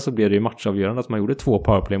 4 så blev det ju matchavgörande att man gjorde 2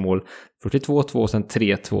 powerplay-mål. Först 2-2 och sen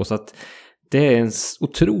 3-2, så att det är en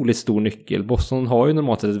otroligt stor nyckel. Boston har ju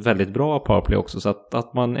normalt ett väldigt bra powerplay också, så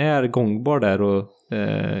att man är gångbar där och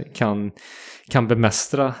kan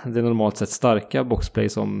bemästra det normalt sett starka boxplay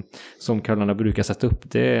som Carolina brukar sätta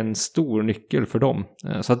upp. Det är en stor nyckel för dem.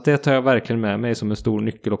 Så att det tar jag verkligen med mig som en stor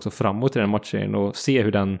nyckel också framåt i den matchen, och se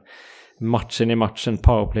hur den matchen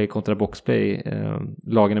powerplay kontra boxplay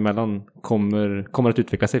lagen emellan kommer att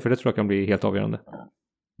utveckla sig, för det tror jag kan bli helt avgörande.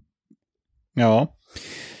 Ja.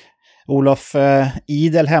 Olof,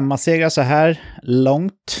 idel hemmasegrar så här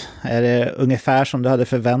långt. Är det ungefär som du hade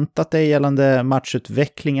förväntat dig gällande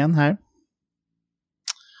matchutvecklingen här?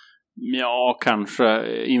 Ja,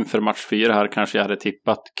 kanske inför match 4 här kanske jag hade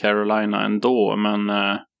tippat Carolina ändå, men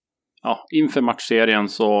ja, inför matchserien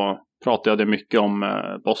så pratade jag mycket om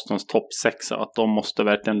Bostons topp 6, att de måste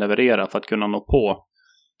verkligen leverera för att kunna nå på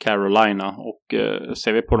Carolina, och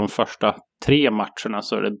ser vi på de första 3 matcherna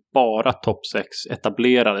så är det bara topp 6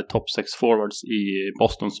 etablerade topp 6 forwards i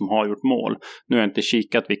Boston som har gjort mål. Nu har jag inte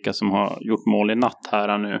kikat vilka som har gjort mål i natt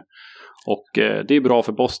här nu, och det är bra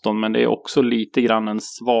för Boston, men det är också lite grann en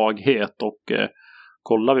svaghet, och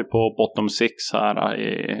kollar vi på bottom 6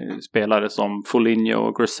 här spelare som Foligno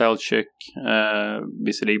och Grzelcyk,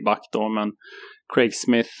 visserligen back då, men Craig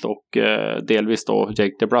Smith och delvis då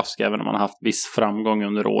Jake DeBrusk, även om han har haft viss framgång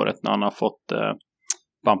under året när han har fått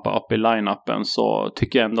bumpa upp i line-upen, så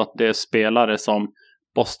tycker jag ändå att det är spelare som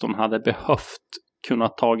Boston hade behövt kunna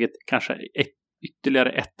tagit kanske ytterligare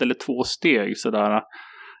 1 eller 2 steg sådär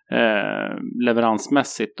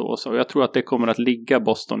leveransmässigt då. Så jag tror att det kommer att ligga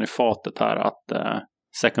Boston i fatet här, att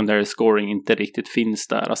secondary scoring inte riktigt finns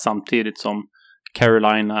där, samtidigt som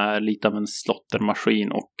Carolina är lite av en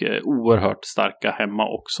slottermaskin och oerhört starka hemma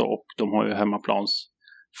också, och de har ju hemmaplans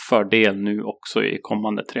fördel nu också i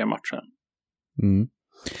kommande 3 matcher. Mm.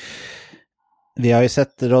 Vi har ju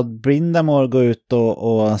sett Rod Brindamore gå ut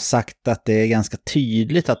och sagt att det är ganska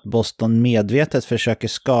tydligt att Boston medvetet försöker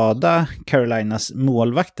skada Carolinas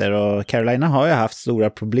målvakter, och Carolina har ju haft stora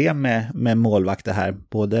problem med målvakter här.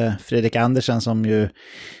 Både Fredrik Andersen som ju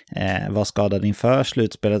var skadad inför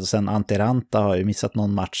slutspelet, och sen Antti Ranta har ju missat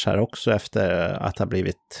någon match här också efter att ha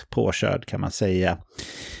blivit påkörd, kan man säga.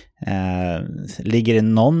 Ligger det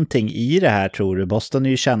någonting i det här, tror du? Boston är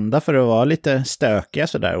ju kända för att vara lite stökiga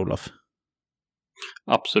sådär, Olof.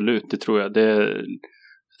 Absolut, det tror jag. Jag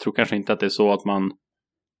tror kanske inte att det är så att man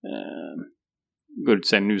går ut och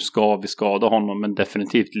säger nu ska vi skada honom, men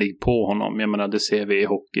definitivt ligg på honom. Jag menar, det ser vi i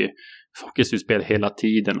hockeyslutspel hela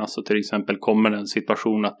tiden. Alltså till exempel kommer det en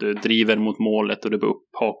situation att du driver mot målet och du blir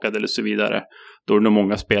upphakad eller så vidare. Då är det nog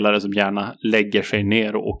många spelare som gärna lägger sig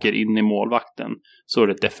ner och åker in i målvakten. Så är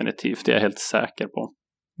det definitivt, det är jag helt säker på.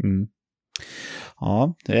 Mm.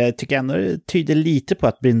 Ja, jag tycker ändå det tyder lite på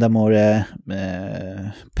att Brindamore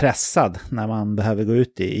är pressad när man behöver gå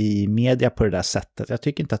ut i media på det där sättet. Jag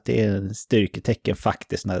tycker inte att det är en styrketecken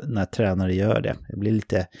faktiskt när tränare gör det. Jag blir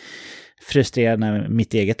lite frustrerad när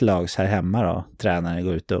mitt eget lags här hemma då, tränare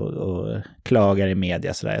går ut och klagar i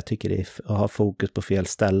media sådär. Jag tycker det har fokus på fel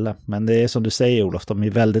ställe. Men det är som du säger, Olof, de är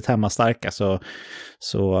väldigt hemmastarka,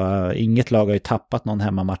 så inget lag har ju tappat någon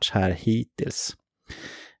hemmamatch här hittills.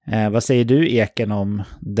 Vad säger du, Eken, om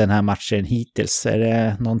den här matchen hittills? Är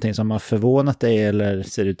det någonting som har förvånat dig, eller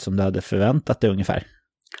ser det ut som du hade förväntat dig ungefär?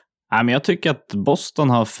 Ja, men jag tycker att Boston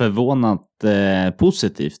har förvånat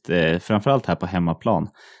positivt, framförallt här på hemmaplan.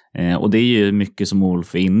 Och det är ju mycket som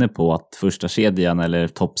Olof är inne på, att första kedjan eller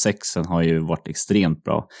topp 6 har ju varit extremt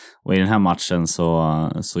bra. Och i den här matchen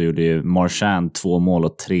så gjorde ju Marchand 2 mål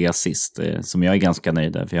och 3 assist, som jag är ganska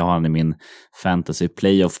nöjd med, för jag har han i min fantasy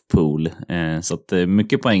playoff pool. Så att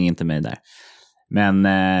mycket poäng inte med där.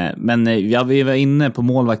 Men vi var inne på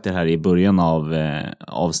målvakter här i början av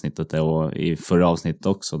avsnittet, och i förra avsnittet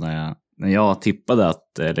också, när jag tippade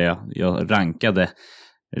jag rankade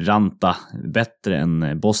Ranta bättre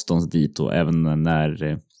än Bostons dito, även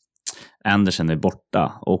när Andersen är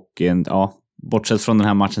borta. Och ja, bortsett från den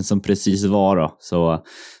här matchen som precis var då, så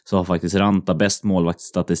har faktiskt Ranta bäst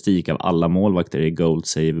målvaktsstatistik av alla målvakter i goal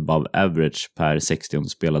save above average per 60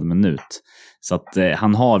 spelad minut. Så att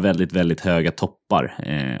han har väldigt, väldigt höga toppar,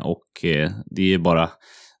 och det är bara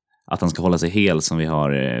att han ska hålla sig hel som vi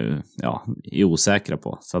är osäkra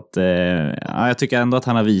på. Så att jag tycker ändå att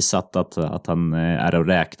han har visat att han är att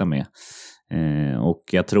räkna med. Och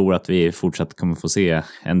jag tror att vi fortsatt kommer få se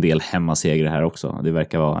en del hemmasegrar här också. Det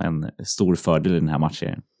verkar vara en stor fördel i den här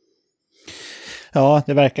matchen. Ja,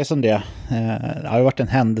 det verkar som det. Det har varit en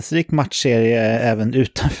händelserik matchserie även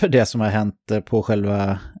utanför det som har hänt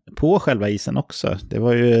på själva isen också. Det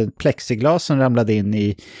var ju plexiglas som ramlade in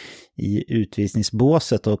i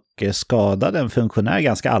utvisningsbåset och skadade en funktionär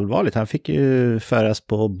ganska allvarligt. Han fick ju föras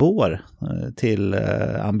på bår till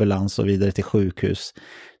ambulans och vidare till sjukhus.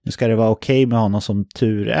 Nu ska det vara okej med honom som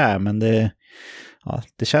tur är, men det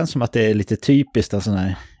känns som att det är lite typiskt en sån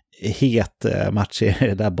här het match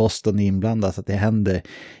där Boston är inblandat, att det händer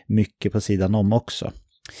mycket på sidan om också.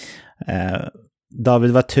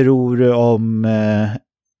 David, vad tror du om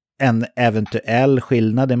en eventuell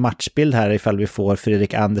skillnad i matchbild här ifall vi får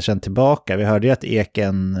Fredrik Andersen tillbaka? Vi hörde ju att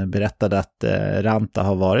Eken berättade att Ranta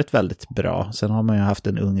har varit väldigt bra. Sen har man ju haft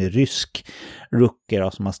en ung rysk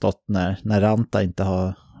rookie som har stått när Ranta inte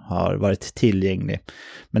har varit tillgänglig.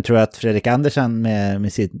 Men tror jag att Fredrik Andersen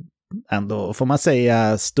med sitt ändå, får man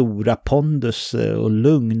säga, stora pondus och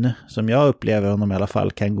lugn, som jag upplever honom i alla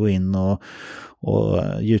fall, kan gå in och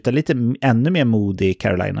gjuta lite ännu mer mod i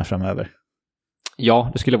Carolina framöver? Ja,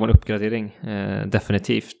 det skulle vara en uppgradering,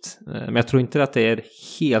 definitivt. Men jag tror inte att det är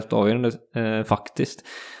helt avgörande faktiskt.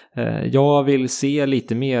 Jag vill se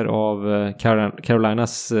lite mer av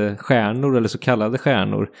Carolinas stjärnor, eller så kallade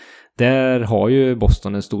stjärnor. Där har ju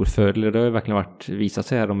Boston en stor fördel. Det har ju verkligen visat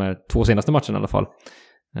sig här de här 2 senaste matcherna i alla fall.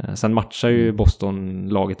 Sen matchar ju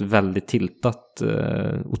Boston-laget väldigt tiltat,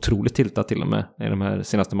 otroligt tiltat till och med i de här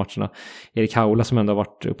senaste matcherna. Erik Haula som ändå har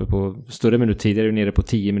varit uppe på större minut tidigare är nere på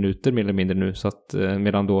 10 minuter mer eller mindre nu. Så att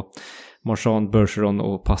medan då Marchand, Bergeron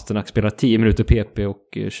och Pasternak spelar 10 minuter PP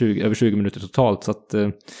och över 20 minuter totalt. Så att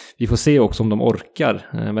vi får se också om de orkar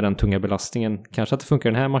med den tunga belastningen. Kanske att det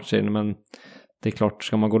funkar den här matchen, men det är klart,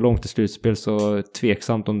 ska man gå långt i slutspel så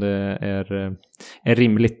tveksamt om det är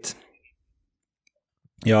rimligt.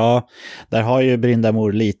 Ja, där har ju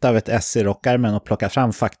Brindamor lite av ett S i rockärmen att plocka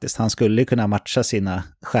fram faktiskt. Han skulle kunna matcha sina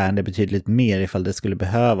stjärnor betydligt mer ifall det skulle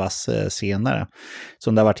behövas senare.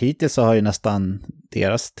 Som det har varit hittills så har ju nästan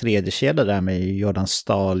deras tredje kedja där med Jordan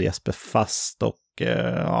Stahl, Jesper Fast och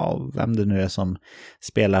vem det nu är som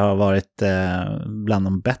spelar har varit bland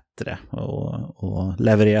de bättre och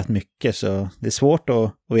levererat mycket. Så det är svårt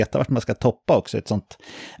att veta vart man ska toppa också, ett sånt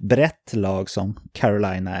brett lag som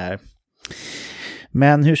Carolina är.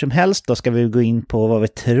 Men hur som helst då ska vi gå in på vad vi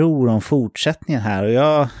tror om fortsättningen här. Och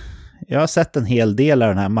jag har sett en hel del av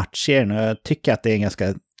den här matchserien och jag tycker att det är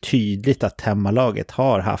ganska tydligt att hemmalaget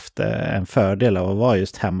har haft en fördel av att vara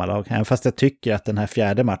just hemmalag. Även fast jag tycker att den här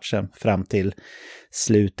fjärde matchen fram till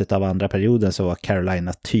slutet av andra perioden så var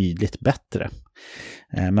Carolina tydligt bättre.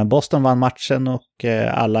 Men Boston vann matchen och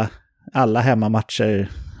alla hemmamatcher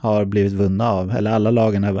har blivit vunna av, eller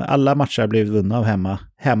alla matcher har blivit vunna av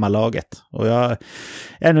hemmalaget. Och jag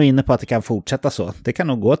är nog inne på att det kan fortsätta så. Det kan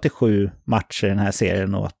nog gå till 7 matcher i den här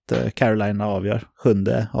serien och att Carolina avgör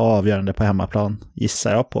 7:e och avgörande på hemmaplan,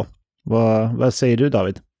 gissar jag på. Vad säger du,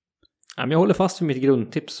 David? Jag håller fast vid mitt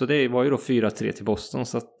grundtips, så det var ju då 4-3 till Boston,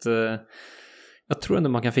 så att jag tror ändå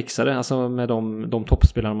man kan fixa det, alltså med de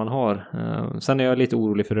toppspelarna man har. Sen är jag lite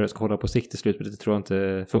orolig för hur det ska hålla på sikt i slutet. Det tror jag inte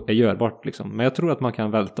är görbart liksom. Men jag tror att man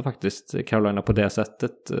kan välta faktiskt Carolina på det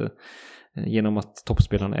sättet genom att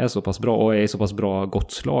toppspelarna är så pass bra och är så pass bra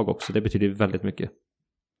gott slag också. Det betyder väldigt mycket.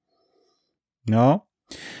 Ja.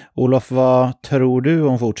 Olof, vad tror du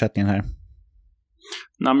om fortsättningen här?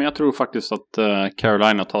 Nej, men jag tror faktiskt att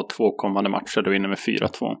Carolina tar 2 kommande matcher och vinner med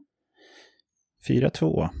 4-2.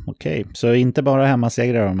 4-2, okej. Så inte bara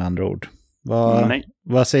hemmasegrar med andra ord.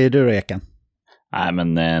 Vad säger du då, Eken? Nej,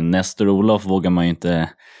 men Nestor Olof vågar man ju inte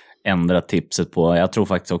ändra tipset på. Jag tror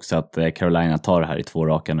faktiskt också att Carolina tar det här i 2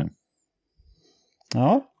 raka nu.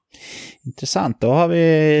 Ja, intressant. Då har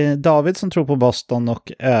vi David som tror på Boston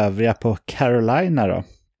och övriga på Carolina då.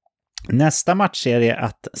 Nästa matchserie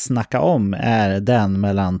att snacka om är den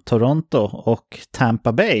mellan Toronto och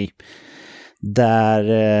Tampa Bay. Där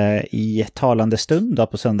i talande stund då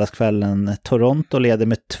på söndagskvällen Toronto leder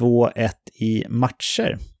med 2-1 i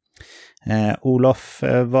matcher. Olof,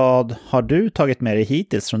 vad har du tagit med dig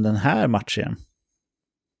hittills från den här matchen?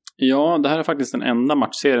 Ja, det här är faktiskt den enda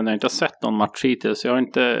matchserien där jag inte har sett någon match hittills. Jag har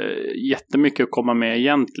inte jättemycket att komma med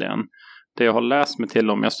egentligen. Det jag har läst mig till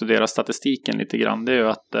om jag studerar statistiken lite grann, det är ju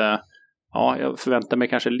att jag förväntar mig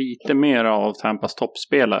kanske lite mer av Tampas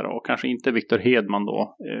toppspelare och kanske inte Victor Hedman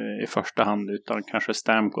då i första hand, utan kanske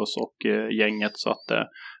Stamkos och gänget, så att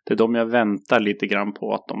det är de jag väntar lite grann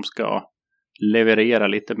på att de ska leverera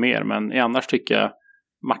lite mer. Men annars tycker jag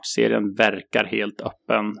matchserien verkar helt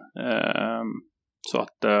öppen, så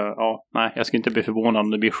att nej, jag ska inte bli förvånad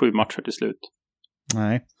om det blir 7 matcher till slut.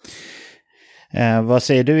 Nej. Vad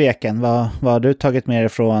säger du, Eken? Vad har du tagit med dig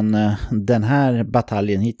från den här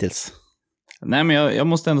bataljen hittills? Nej, men jag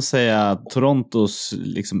måste ändå säga Torontos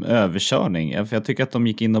liksom överkörning. För jag tycker att de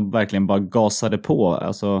gick in och verkligen bara gasade på.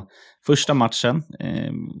 Alltså första matchen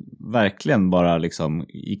verkligen bara liksom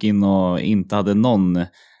gick in och inte hade någon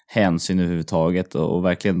hänsyn överhuvudtaget och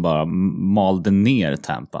verkligen bara malde ner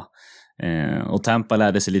Tampa. Och Tampa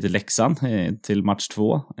lärde sig lite läxan till match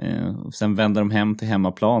 2. Sen vände de hem till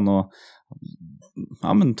hemmaplan och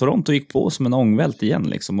men Toronto gick på som en ångvält igen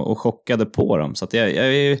liksom, och chockade på dem. Så att jag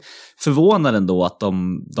är förvånad ändå att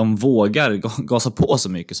de vågar gasa på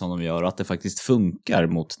så mycket som de gör och att det faktiskt funkar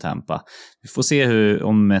mot Tampa. Vi får se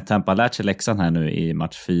om Tampa lärt sig läxan här nu i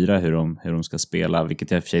match 4 hur de ska spela,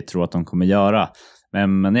 vilket jag i och för sig tror att de kommer göra.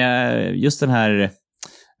 Men just den här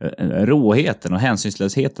råheten och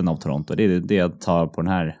hänsynslösheten av Toronto, det är det jag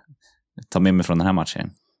tar med mig från den här matchen.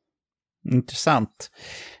 Intressant.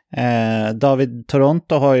 David,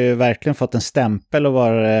 Toronto har ju verkligen fått en stämpel och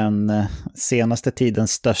vara den senaste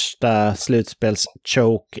tidens största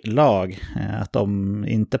slutspels-choke-lag. Att de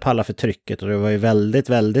inte pallar för trycket, och det var ju väldigt,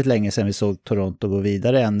 väldigt länge sedan vi såg Toronto gå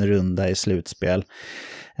vidare en runda i slutspel.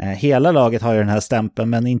 Hela laget har ju den här stämpeln,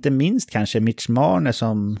 men inte minst kanske Mitch Marner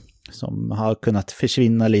som har kunnat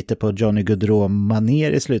försvinna lite på Johnny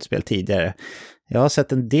Gaudreau-manér i slutspel tidigare. Jag har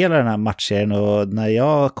sett en del av den här matchen och när jag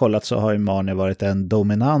har kollat så har ju Marner varit en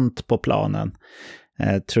dominant på planen.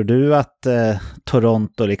 Tror du att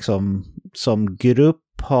Toronto liksom som grupp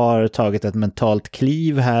har tagit ett mentalt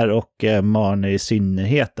kliv här och Marner i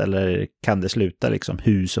synnerhet, eller kan det sluta liksom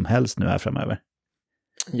hur som helst nu här framöver?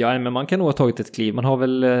 Ja, men man kan nog ha tagit ett kliv. Man har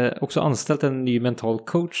väl också anställt en ny mental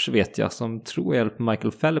coach, vet jag, som tror jag hjälper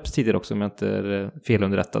Michael Phelps tidigare också, om jag inte är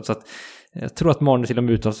felunderrättad. Så att jag tror att Marner till och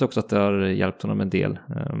med uttalar sig också att det har hjälpt honom en del.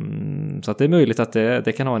 Så att det är möjligt att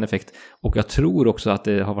det kan ha en effekt. Och jag tror också att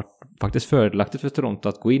det har varit faktiskt fördelaktigt för Toronto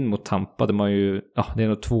att gå in mot Tampa. Det är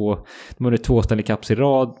nog två Stanley Cups i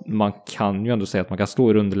rad. Man kan ju ändå säga att man kan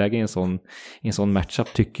slå i underläge i en sån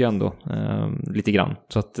matchup, tycker jag ändå. Lite grann.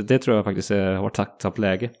 Så att det tror jag faktiskt har varit tacksamt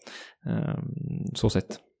läge. Så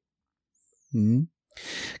sett. Mm.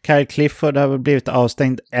 Kyle Clifford har blivit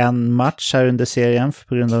avstängd en match här under serien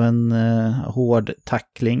på grund av en hård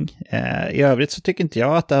tackling. I övrigt så tycker inte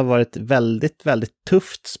jag att det har varit väldigt, väldigt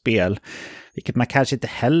tufft spel, vilket man kanske inte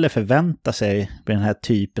heller förväntar sig med den här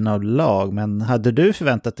typen av lag. Men hade du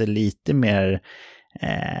förväntat dig lite mer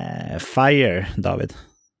fire, David?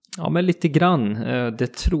 Ja, men lite grann.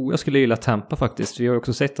 Det tror jag skulle gilla Tampa faktiskt. Vi har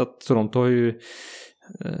också sett att Toronto har ju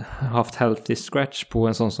haft healthy scratch på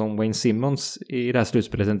en sån som Wayne Simmons i det här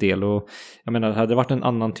slutspelet en del, och jag menar, hade det varit en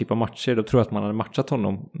annan typ av matcher då tror jag att man hade matchat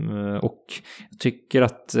honom, och jag tycker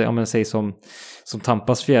att, ja men säg som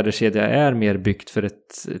Tampas fjärde kedja är mer byggt för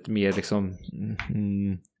ett mer liksom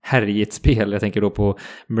härjigt spel. Jag tänker då på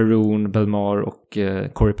Maroon, Belmar och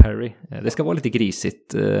Corey Perry. Det ska vara lite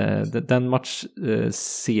grisigt. Den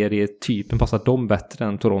matchserietypen passar dem bättre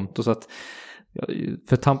än Toronto, så att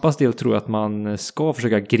för Tampas del tror jag att man ska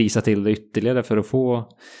försöka grisa till det ytterligare för att få,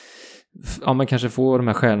 ja, man kanske får de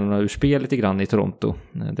här stjärnorna ur spel lite grann i Toronto.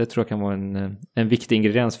 Det tror jag kan vara en viktig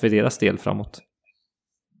ingrediens för deras del framåt.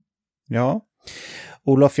 Ja,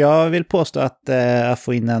 Olof, jag vill påstå att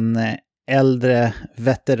få in en äldre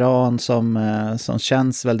veteran som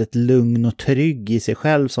känns väldigt lugn och trygg i sig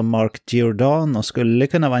själv som Mark Giordano skulle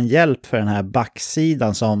kunna vara en hjälp för den här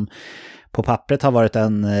backsidan som på pappret har varit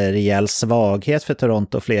en rejäl svaghet för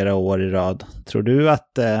Toronto flera år i rad. Tror du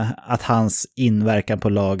att hans inverkan på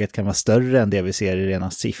laget kan vara större än det vi ser i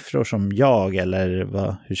rena siffror som eller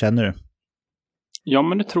hur känner du? Ja,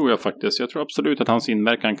 men det tror jag faktiskt. Jag tror absolut att hans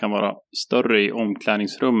inverkan kan vara större i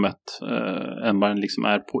omklädningsrummet än vad den liksom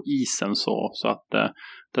är på isen. Så att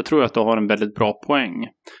där tror jag att du har en väldigt bra poäng.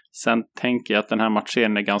 Sen tänker jag att den här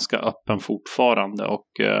matchen är ganska öppen fortfarande, och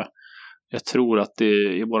jag tror att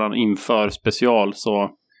i våran inför special, så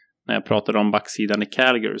när jag pratade om backsidan i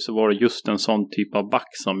Calgary, så var det just en sån typ av back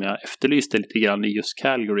som jag efterlyste lite grann i just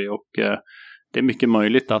Calgary, och det är mycket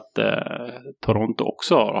möjligt att Toronto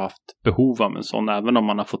också har haft behov av en sån, även om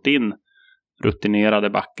man har fått in rutinerade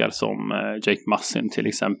backar som Jake Massin till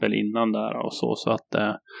exempel innan där och så att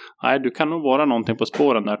du kan nog vara någonting på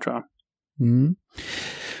spåren där, tror jag. Mm.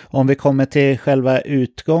 Om vi kommer till själva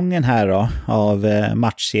utgången här då av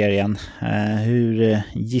matchserien, hur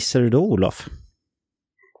gissar du då, Olof?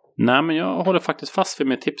 Nej, men jag håller faktiskt fast vid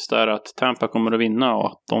mitt tips där att Tampa kommer att vinna och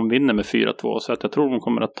att de vinner med 4-2, så att jag tror de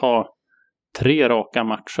kommer att ta 3 raka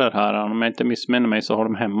matcher här. Om jag inte missminner mig så har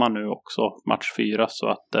de hemma nu också match 4, så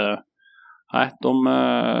att de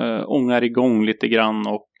ångar igång lite grann,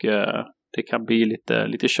 och det kan bli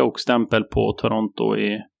lite chokestämpel på Toronto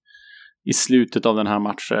i slutet av den här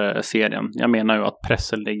matchserien. Jag menar ju att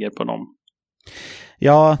pressen ligger på dem.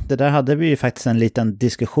 Ja, det där hade vi ju faktiskt en liten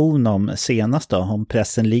diskussion om senast då, om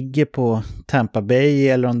pressen ligger på Tampa Bay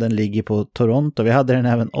eller om den ligger på Toronto. Vi hade den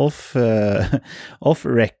även off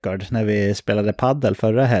record när vi spelade paddel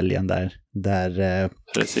förra helgen där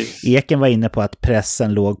Eken var inne på att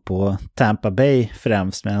pressen låg på Tampa Bay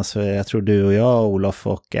främst, medan jag tror du och jag, Olof,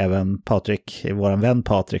 och även Patrik, vår vän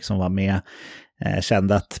Patrik som var med,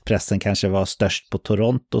 kände att pressen kanske var störst på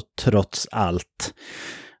Toronto trots allt.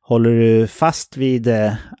 Håller du fast vid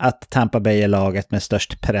att Tampa Bay är laget med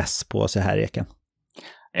störst press på sig här, Eken?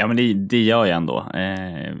 Ja, men det gör jag ändå.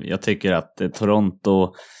 Jag tycker att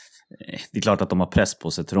Toronto, det är klart att de har press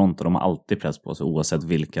på sig. Toronto, de har alltid press på sig oavsett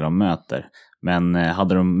vilka de möter. Men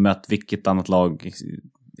hade de mött vilket annat lag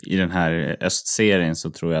i den här östserien,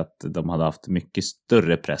 så tror jag att de hade haft mycket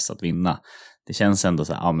större press att vinna. Det känns ändå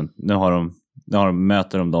så här, men nu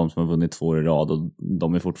möter de som har vunnit 2 år i rad, och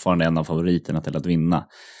de är fortfarande en av favoriterna till att vinna.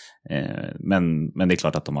 Men det är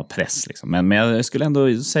klart att de har press liksom. Men jag skulle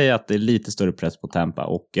ändå säga att det är lite större press på Tampa,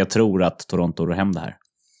 och jag tror att Toronto rår hem det här.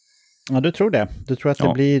 Ja, du tror det? Du tror att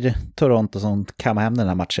det blir Toronto som kammar hem den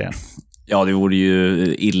här matchen? Ja, det vore ju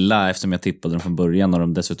illa eftersom jag tippade dem från början och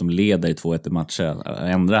de dessutom leder i 2-1 matcher.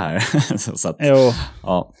 Ändra här. Så att,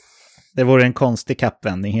 ja. Det vore en konstig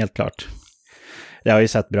kappvändning, helt klart. Det har ju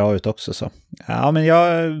sett bra ut också, så. Ja, men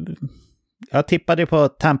Jag tippade på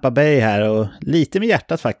Tampa Bay här och lite med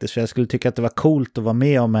hjärtat faktiskt, för jag skulle tycka att det var coolt att vara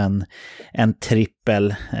med om en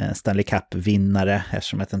trippel Stanley Cup-vinnare,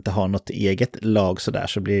 eftersom jag inte har något eget lag sådär,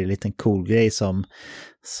 så blir det en liten cool grej som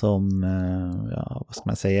vad ska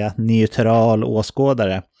man säga, neutral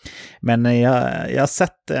åskådare. Men jag har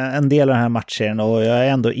sett en del av den här matchen och jag är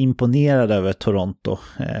ändå imponerad över Toronto.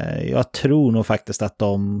 Jag tror nog faktiskt att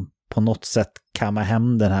de på något sätt kammar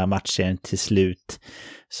hem den här matchen till slut.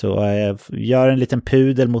 Så jag gör en liten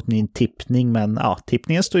pudel mot min tippning, men ja,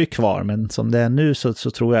 tippningen står ju kvar. Men som det är nu så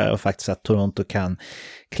tror jag faktiskt att Toronto kan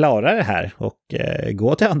klara det här och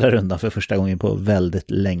gå till andra rundan för första gången på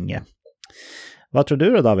väldigt länge. Vad tror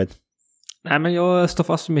du då, David? Nej, men jag står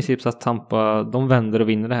fast med tips att Tampa, de vänder och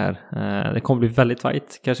vinner det här. Det kommer bli väldigt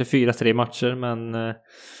fight, kanske 4-3 matcher,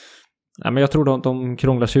 men jag tror de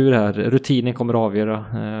krånglar sig ur det här. Rutinen kommer att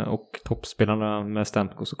avgöra och toppspelarna med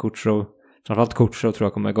Stamkos och Kutjerov, framförallt Kutjerov, tror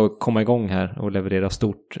jag kommer komma igång här och leverera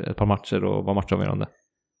stort ett par matcher och vara matchavgörande.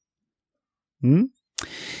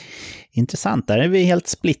 Intressant, där är vi helt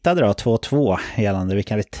splittade då, 2-2 gällande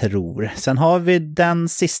vilka vi tror. Sen har vi den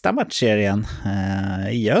sista matchserien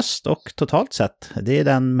i öst och totalt sett. Det är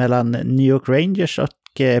den mellan New York Rangers och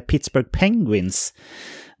Pittsburgh Penguins.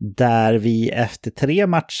 Där vi efter 3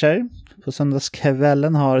 matcher på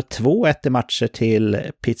söndagskvällen har 2-1 matcher till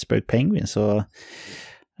Pittsburgh Penguins. Så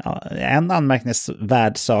ja, en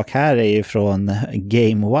anmärkningsvärd sak här är ju från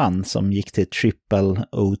Game 1 som gick till triple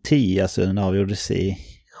OT, alltså den avgjordes i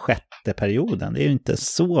 6:e perioden. Det är ju inte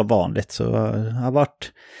så vanligt, så det har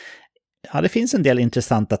varit... Ja, det finns en del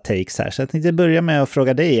intressanta takes här. Så jag tänkte börja med att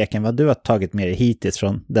fråga dig, Eken, vad du har tagit med dig hittills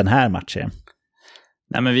från den här matchen.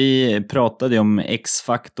 Nej, men vi pratade om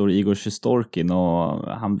X-faktor Igor Shesterkin och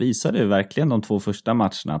han visade ju verkligen de 2 första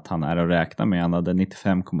matcherna att han är att räkna med. Han hade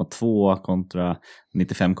 95,2 kontra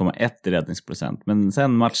 95,1 i räddningsprocent. Men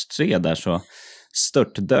sen match 3 där så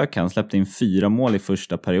störtdök han, släppte in 4 mål i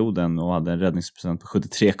första perioden och hade en räddningsprocent på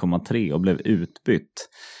 73,3 och blev utbytt.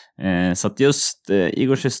 Så att just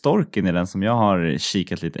Igor Shesterkin är den som jag har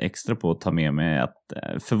kikat lite extra på att ta med mig. Att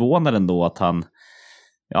förvånad ändå att han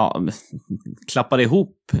klappade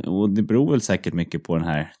ihop, och det beror väl säkert mycket på den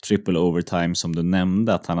här triple overtime som du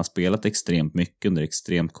nämnde, att han har spelat extremt mycket under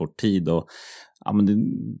extremt kort tid och men det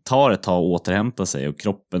tar ett tag att återhämta sig och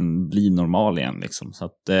kroppen blir normal igen liksom. Så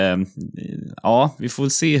att vi får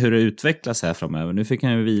väl se hur det utvecklas här framöver. Nu fick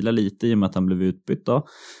han ju vila lite i och med att han blev utbytt då,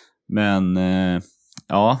 men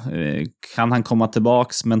kan han komma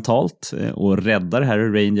tillbaks mentalt och rädda det här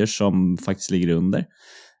Rangers som faktiskt ligger under?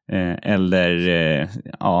 Eller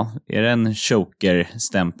är det en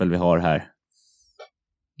choker-stämpel vi har här?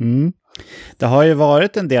 Det har ju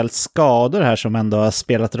varit en del skador här som ändå har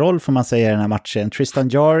spelat roll, får man säga, i den här matchen. Tristan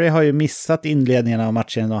Jarry har ju missat inledningen av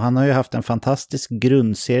matchen och han har ju haft en fantastisk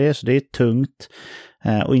grundserie, så det är tungt.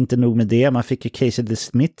 Och inte nog med det, man fick ju Casey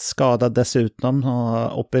DeSmith skadad dessutom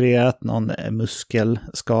och opererat någon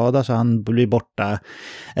muskelskada, så han blir borta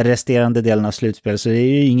resterande delen av slutspelet. Så det är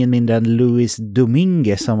ju ingen mindre än Luis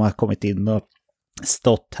Dominguez som har kommit in och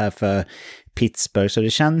stått här för Pittsburgh. Så det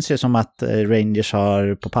känns ju som att Rangers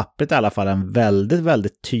har på pappret i alla fall en väldigt,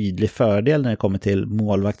 väldigt tydlig fördel när det kommer till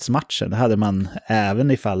målvaktsmatchen. Det hade man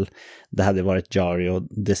även ifall det hade varit Jarry och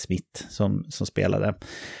DeSmith som spelade.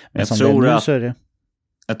 Men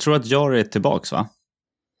jag tror att Jarry är tillbaks, va?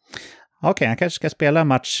 Okej, han kanske ska spela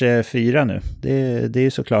match 4 nu. Det är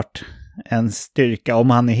ju såklart en styrka om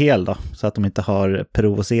han är hel då, så att de inte har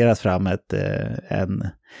provocerat fram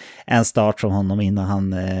en start från honom innan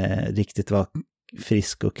han riktigt var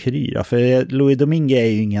frisk och kry då. För Louis Domingue är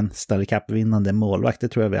ju ingen Stanley Cup-vinnande målvakt, det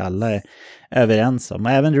tror jag vi alla är överens om.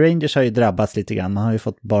 Även Rangers har ju drabbats lite grann. Man har ju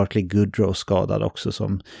fått Barclay Goodrow skadad också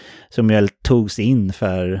som väl togs in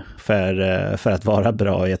för att vara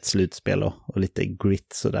bra i ett slutspel och lite grit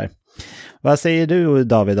sådär. Vad säger du,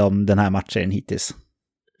 David, om den här matchen hittills?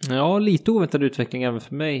 Ja, lite oväntad utveckling även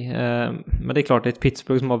för mig. Men det är klart, det är ett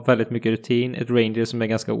Pittsburgh som har väldigt mycket rutin. Ett Rangers som är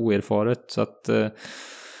ganska oerfaret. Så att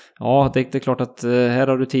det är klart att här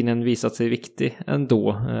har rutinen visat sig viktig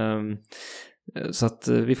ändå. Så att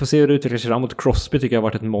vi får se hur det utvecklar sig framåt. Crosby tycker jag har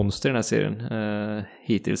varit ett monster i den här serien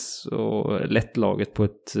hittills. Och lett laget på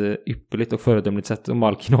ett ypperligt och föredömligt sätt. Och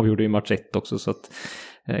Malkin avgjorde ju match 1 också, så att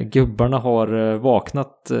gubbarna har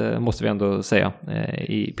vaknat, måste vi ändå säga,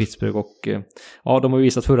 i Pittsburgh. Och de har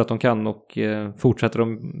visat förr att de kan, och fortsätter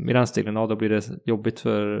de i den stilen, då blir det jobbigt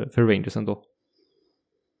för Rangers ändå.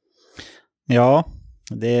 Ja,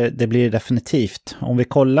 Det blir definitivt. Om vi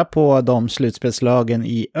kollar på de slutspelslagen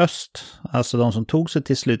i öst, alltså de som tog sig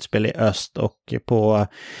till slutspel i öst, och på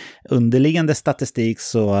underliggande statistik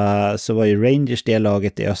så var ju Rangers det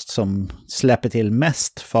laget i öst som släpper till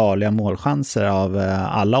mest farliga målchanser av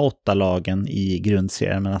alla 8 lagen i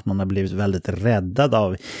grundserien, men att man har blivit väldigt räddad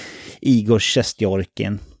av Igor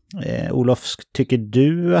Shesterkin. Olof, tycker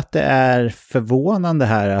du att det är förvånande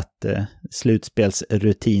här att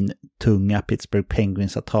slutspelsrutin tunga Pittsburgh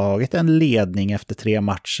Penguins har tagit en ledning efter 3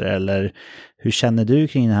 matcher, eller hur känner du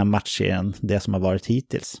kring den här matchserien, det som har varit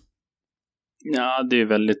hittills? Ja, det är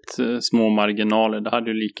väldigt små marginaler. Det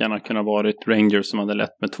hade ju lika gärna kunnat varit Rangers som hade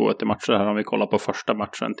lett med 2-1 i matcher här, om vi kollar på första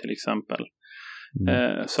matchen till exempel.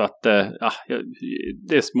 Så att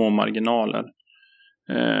det är små marginaler.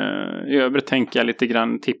 I övrigt tänker jag lite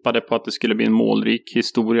grann, tippade på att det skulle bli en målrik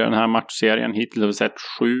historia den här matchserien. Hittills har vi sett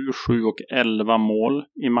 7 och 11 mål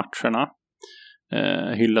i matcherna.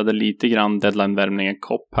 Hyllade lite grann deadline-värvningen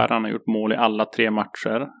Kopp här. Han har gjort mål i alla 3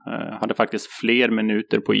 matcher. Hade faktiskt fler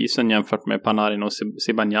minuter på isen jämfört med Panarin och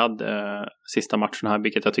Zibanejad sista matchen här,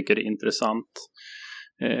 vilket jag tycker är intressant.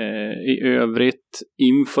 I övrigt,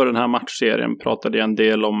 inför den här matchserien pratade jag en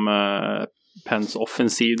del om Pens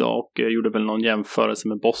offensiv då, och gjorde väl någon jämförelse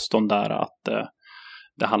med Boston där, att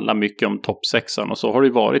det handlar mycket om topp 6:an, och så har det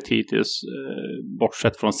varit hittills,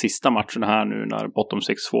 bortsett från sista matchen här nu när bottom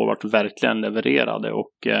 6 forward verkligen levererade,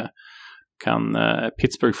 och kan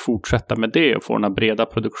Pittsburgh fortsätta med det och få den här breda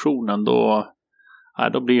produktionen,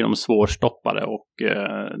 då blir de svårstoppade, och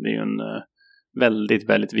det är en väldigt,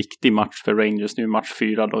 väldigt viktig match för Rangers nu, match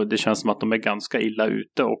 4 då. Det känns som att de är ganska illa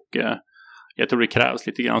ute, och jag tror det krävs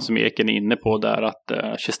lite grann, som Eken är inne på där, att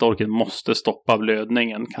Shesterkin måste stoppa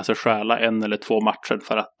blödningen, kanske stjäla 1 eller 2 matcher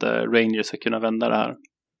för att Rangers ska kunna vända det här.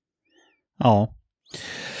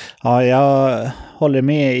 Ja, jag håller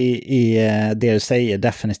med i det du säger,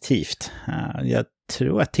 definitivt. Jag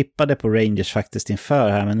tror jag tippade på Rangers faktiskt inför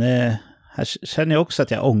här, men här känner jag också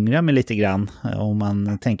att jag ångrar mig lite grann om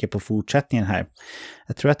man tänker på fortsättningen här.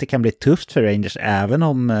 Jag tror att det kan bli tufft för Rangers även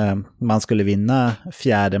om man skulle vinna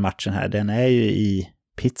 4:e matchen här. Den är ju i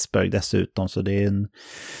Pittsburgh dessutom, så det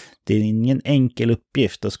är ingen enkel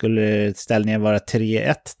uppgift. Och skulle ställningen vara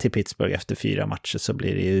 3-1 till Pittsburgh efter 4 matcher så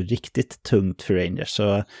blir det ju riktigt tungt för Rangers.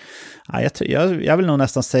 Så ja, jag vill nog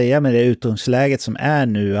nästan säga med det utgångsläget som är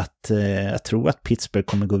nu att jag tror att Pittsburgh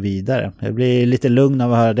kommer gå vidare. Jag blir lite lugn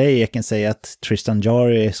av att höra dig, Eken, säga att Tristan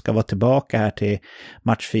Jarry ska vara tillbaka här till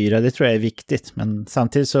match 4. Det tror jag är viktigt, men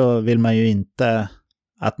samtidigt så vill man ju inte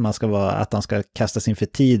att han ska kastas in för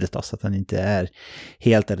tidigt då, så att han inte är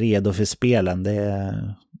helt redo för spelen. Det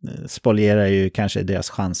spolierar ju kanske deras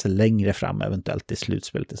chanser längre fram, eventuellt i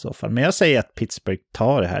slutspelet i så fall. Men jag säger att Pittsburgh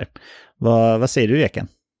tar det här. Vad säger du, Eken?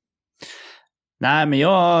 Nej, men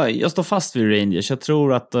jag står fast vid Rangers. Jag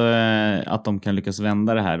tror att de kan lyckas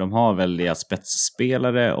vända det här. De har väldiga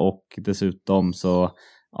spetsspelare, och dessutom så,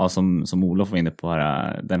 ja, som Olof var inne på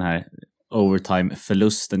här, den här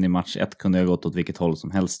overtime-förlusten i match 1 kunde ha gått åt vilket håll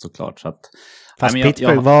som helst såklart. Så att, fast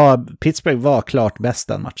Pittsburgh var klart bäst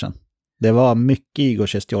den matchen. Det var mycket Igor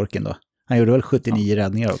Shesterkin då. Han gjorde väl 79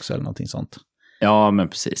 räddningar också eller någonting sånt. Ja, men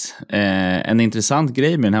precis. En intressant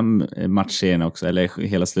grej med den här matchserien också, eller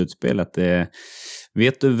hela slutspelet,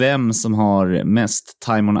 vet du vem som har mest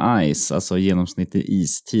time on ice, alltså genomsnittlig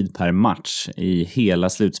istid per match i hela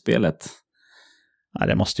slutspelet? Ja,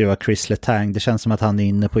 det måste ju vara Chris Letang. Det känns som att han är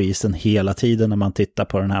inne på isen hela tiden när man tittar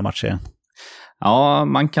på den här matchen. Ja,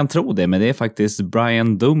 man kan tro det, men det är faktiskt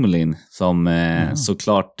Brian Dumoulin som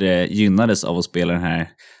såklart gynnades av att spela den här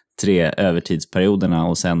 3 övertidsperioderna,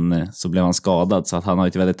 och sen så blev han skadad, så att han har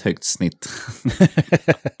ett väldigt högt snitt.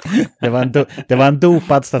 det var en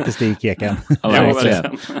dopad statistik, Eken. Ja,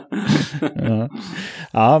 verkligen.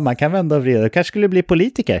 Ja, man kan vända och vrida. Det kanske skulle bli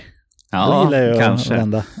politiker. Ja, gillar ju kanske.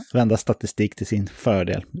 Att vända statistik till sin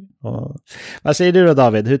fördel. Vad säger du då,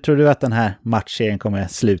 David? Hur tror du att den här matchserien kommer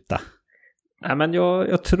sluta? Nej, men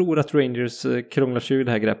jag tror att Rangers krånglar sig ur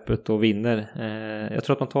det här greppet och vinner. Jag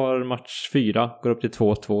tror att man tar match 4, går upp till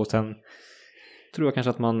 2-2, och sen tror jag kanske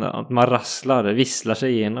att man visslar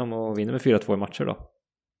sig igenom och vinner med 4-2 i matcher då.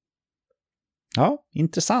 Ja,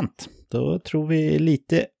 intressant. Då tror vi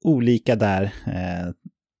lite olika där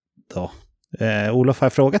då. Olof, har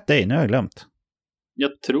jag frågat dig? Nu har jag glömt.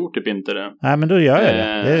 Jag tror typ inte det. Nej, men då gör jag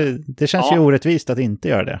det. Det känns ju orättvist att inte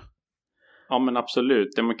göra det. Ja, men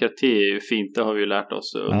absolut. Demokrati är ju fint. Det har vi ju lärt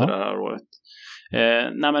oss under det här året.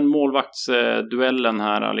 Nej, men målvaktsduellen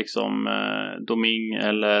här, liksom Doming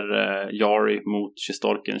eller Jarry mot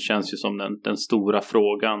Shesterkin känns ju som den stora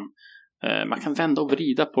frågan. Man kan vända och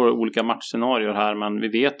vrida på olika matchscenarier här, men vi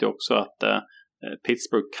vet ju också att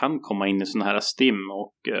Pittsburgh kan komma in i sån här stim,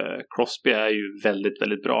 och Crosby är ju väldigt,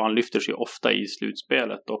 väldigt bra. Han lyfter sig ofta i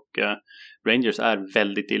slutspelet, och Rangers är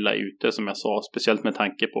väldigt illa ute, som jag sa, speciellt med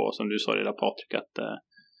tanke på, som du sa redan Patrik, att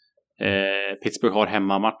Pittsburgh har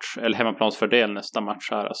hemmaplansfördel nästa match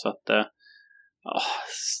här, så att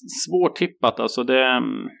svårtippat alltså.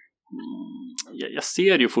 Jag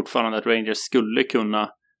ser ju fortfarande att Rangers skulle kunna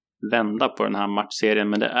vända på den här matchserien,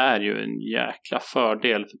 men det är ju en jäkla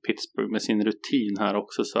fördel för Pittsburgh med sin rutin här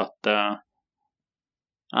också, så att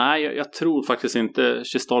nej, jag tror faktiskt inte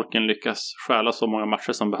Shesterkin lyckas stjäla så många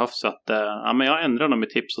matcher som behövs, så att men jag ändrar nog mitt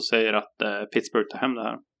tips och säger att Pittsburgh tar hem det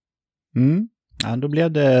här. Ja, då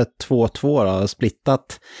blev det 2-2 då,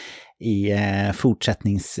 splittat i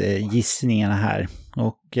fortsättningsgissningarna här,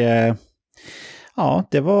 och ja,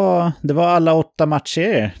 det var alla 8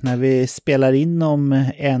 matcher. När vi spelar in om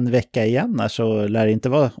en vecka igen så lär det inte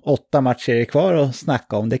vara 8 matcher kvar att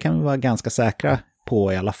snacka om. Det kan vi vara ganska säkra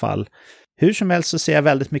på i alla fall. Hur som helst så ser jag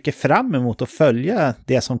väldigt mycket fram emot att följa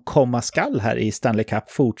det som komma skall här i Stanley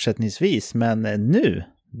Cup fortsättningsvis. Men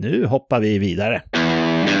nu hoppar vi vidare.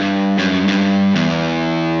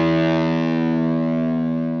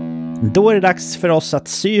 Då är det dags för oss att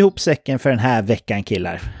sy ihop säcken för den här veckan,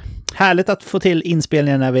 killar. Härligt att få till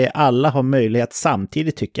inspelningen när vi alla har möjlighet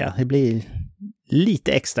samtidigt, tycker jag. Det blir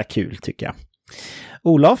lite extra kul, tycker jag.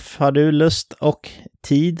 Olof, har du lust och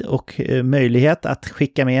tid och möjlighet att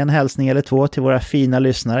skicka med en hälsning eller 2 till våra fina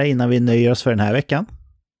lyssnare innan vi nöjer oss för den här veckan?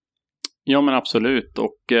 Ja, men absolut.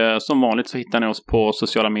 Och som vanligt så hittar ni oss på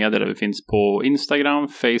sociala medier. Vi finns på Instagram,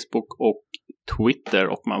 Facebook och Twitter.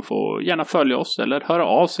 Och man får gärna följa oss eller höra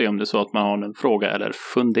av sig om det är så att man har en fråga eller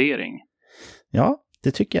fundering. Ja,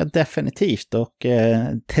 det tycker jag definitivt, och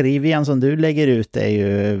trivian som du lägger ut är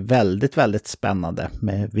ju väldigt, väldigt spännande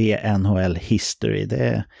med VNHL History.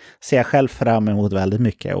 Det ser jag själv fram emot väldigt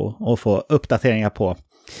mycket och få uppdateringar på.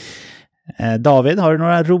 David, har du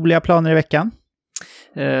några roliga planer i veckan?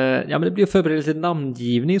 Ja, men det blir förberedelse till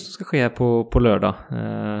namngivning som ska ske här på lördag.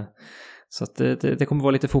 Så att det kommer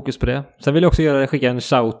vara lite fokus på det. Sen vill jag också skicka en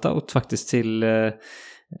shoutout faktiskt till...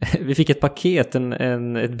 Vi fick ett paket,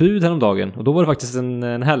 ett bud häromdagen, och då var det faktiskt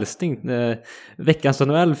en hälsning, veckans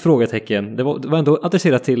NHL frågetecken. Det var ändå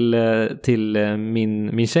adresserat till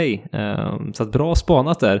min tjej, så att bra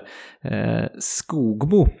spanat där.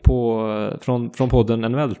 Skogmo från podden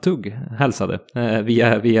NHL-tugg hälsade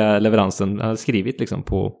via leveransen. Han hade skrivit liksom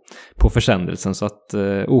på försändelsen, så att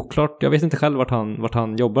oklart, jag vet inte själv vart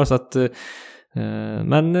han jobbar, så att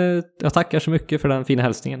men jag tackar så mycket för den fina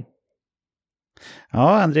hälsningen.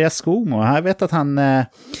 Ja, Andreas Skogmo, jag vet att han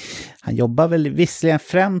jobbar väl visserligen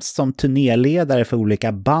främst som turnéledare för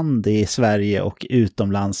olika band i Sverige och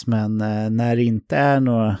utomlands, men när det inte är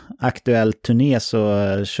någon aktuell turné så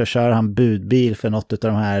kör han budbil för något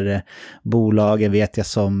av de här bolagen, vet jag,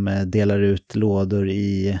 som delar ut lådor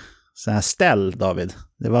i sådana här ställ, David.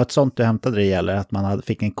 Det var ett sånt du hämtade det, eller att man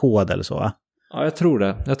fick en kod eller så, va? Ja, jag tror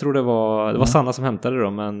det. Jag tror det var Sanna som hämtade det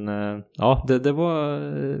då, men ja, det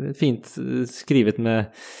var fint skrivet med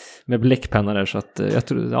bläckpenna där, så att jag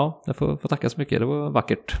tror, ja, jag får tacka så mycket. Det var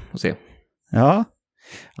vackert att se. Ja,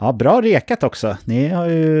 bra rekat också. Ni har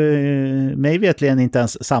ju mig vetligen inte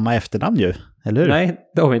ens samma efternamn ju, eller hur? Nej,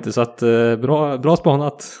 det har vi inte, så att bra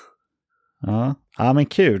spanat. Ja, men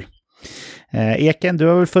kul. Eken, du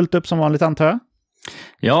har väl fullt upp som vanligt, antar jag?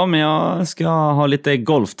 Ja, men jag ska ha lite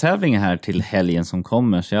golftävlingar här till helgen som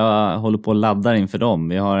kommer, så jag håller på att ladda inför dem.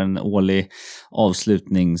 Vi har en årlig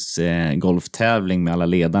avslutningsgolftävling med alla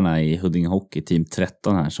ledarna i Huddinge Hockey Team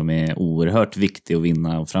 13 här, som är oerhört viktig att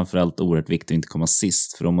vinna, och framförallt oerhört viktigt att inte komma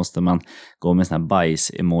sist, för då måste man gå med en sån här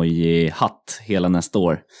bajs-emoji-hatt hela nästa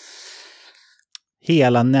år.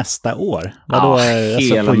 Hela nästa år? Vadå,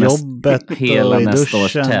 hela på jobbet hela och i nästa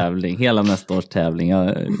duschen? Års tävling. Hela nästa års tävling.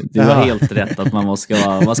 Du har helt rätt att man ska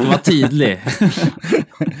vara tydlig.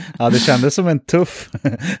 Ja, det kändes som en tuff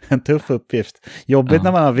uppgift. Jobbigt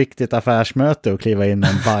när man har viktigt affärsmöte och kliva in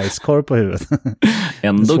en bajskorv på huvudet.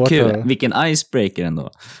 Ändå kul. Vilken icebreaker ändå.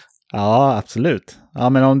 Ja, absolut. Ja,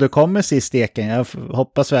 men om du kommer sist, Eken, jag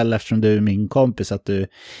hoppas väl, eftersom du är min kompis, att du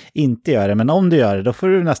inte gör det. Men om du gör det, då får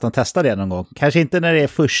du nästan testa det någon gång. Kanske inte när det är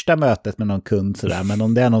första mötet med någon kund sådär, men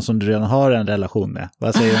om det är någon som du redan har en relation med.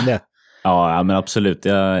 Vad säger du om det? Ja, men absolut.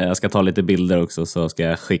 Jag ska ta lite bilder också, så ska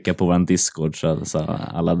jag skicka på vår Discord så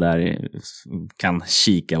alla där kan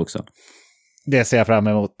kika också. Det ser jag fram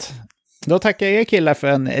emot. Då tackar jag er killar för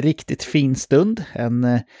en riktigt fin stund.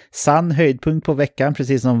 En sann höjdpunkt på veckan,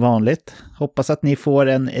 precis som vanligt. Hoppas att ni får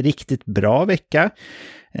en riktigt bra vecka.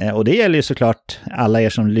 Och det gäller ju såklart alla er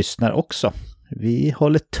som lyssnar också. Vi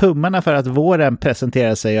håller tummarna för att våren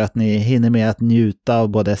presenterar sig och att ni hinner med att njuta av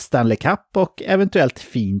både Stanley Cup och eventuellt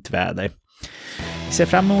fint väder. Vi ser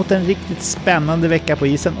fram emot en riktigt spännande vecka på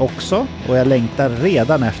isen också och jag längtar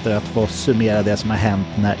redan efter att få summera det som har hänt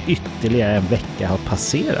när ytterligare en vecka har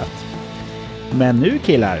passerat. Men nu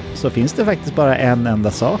killar så finns det faktiskt bara en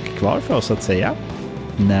enda sak kvar för oss att säga.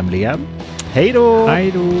 Nämligen hej då!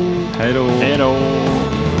 Hej då! Hej då!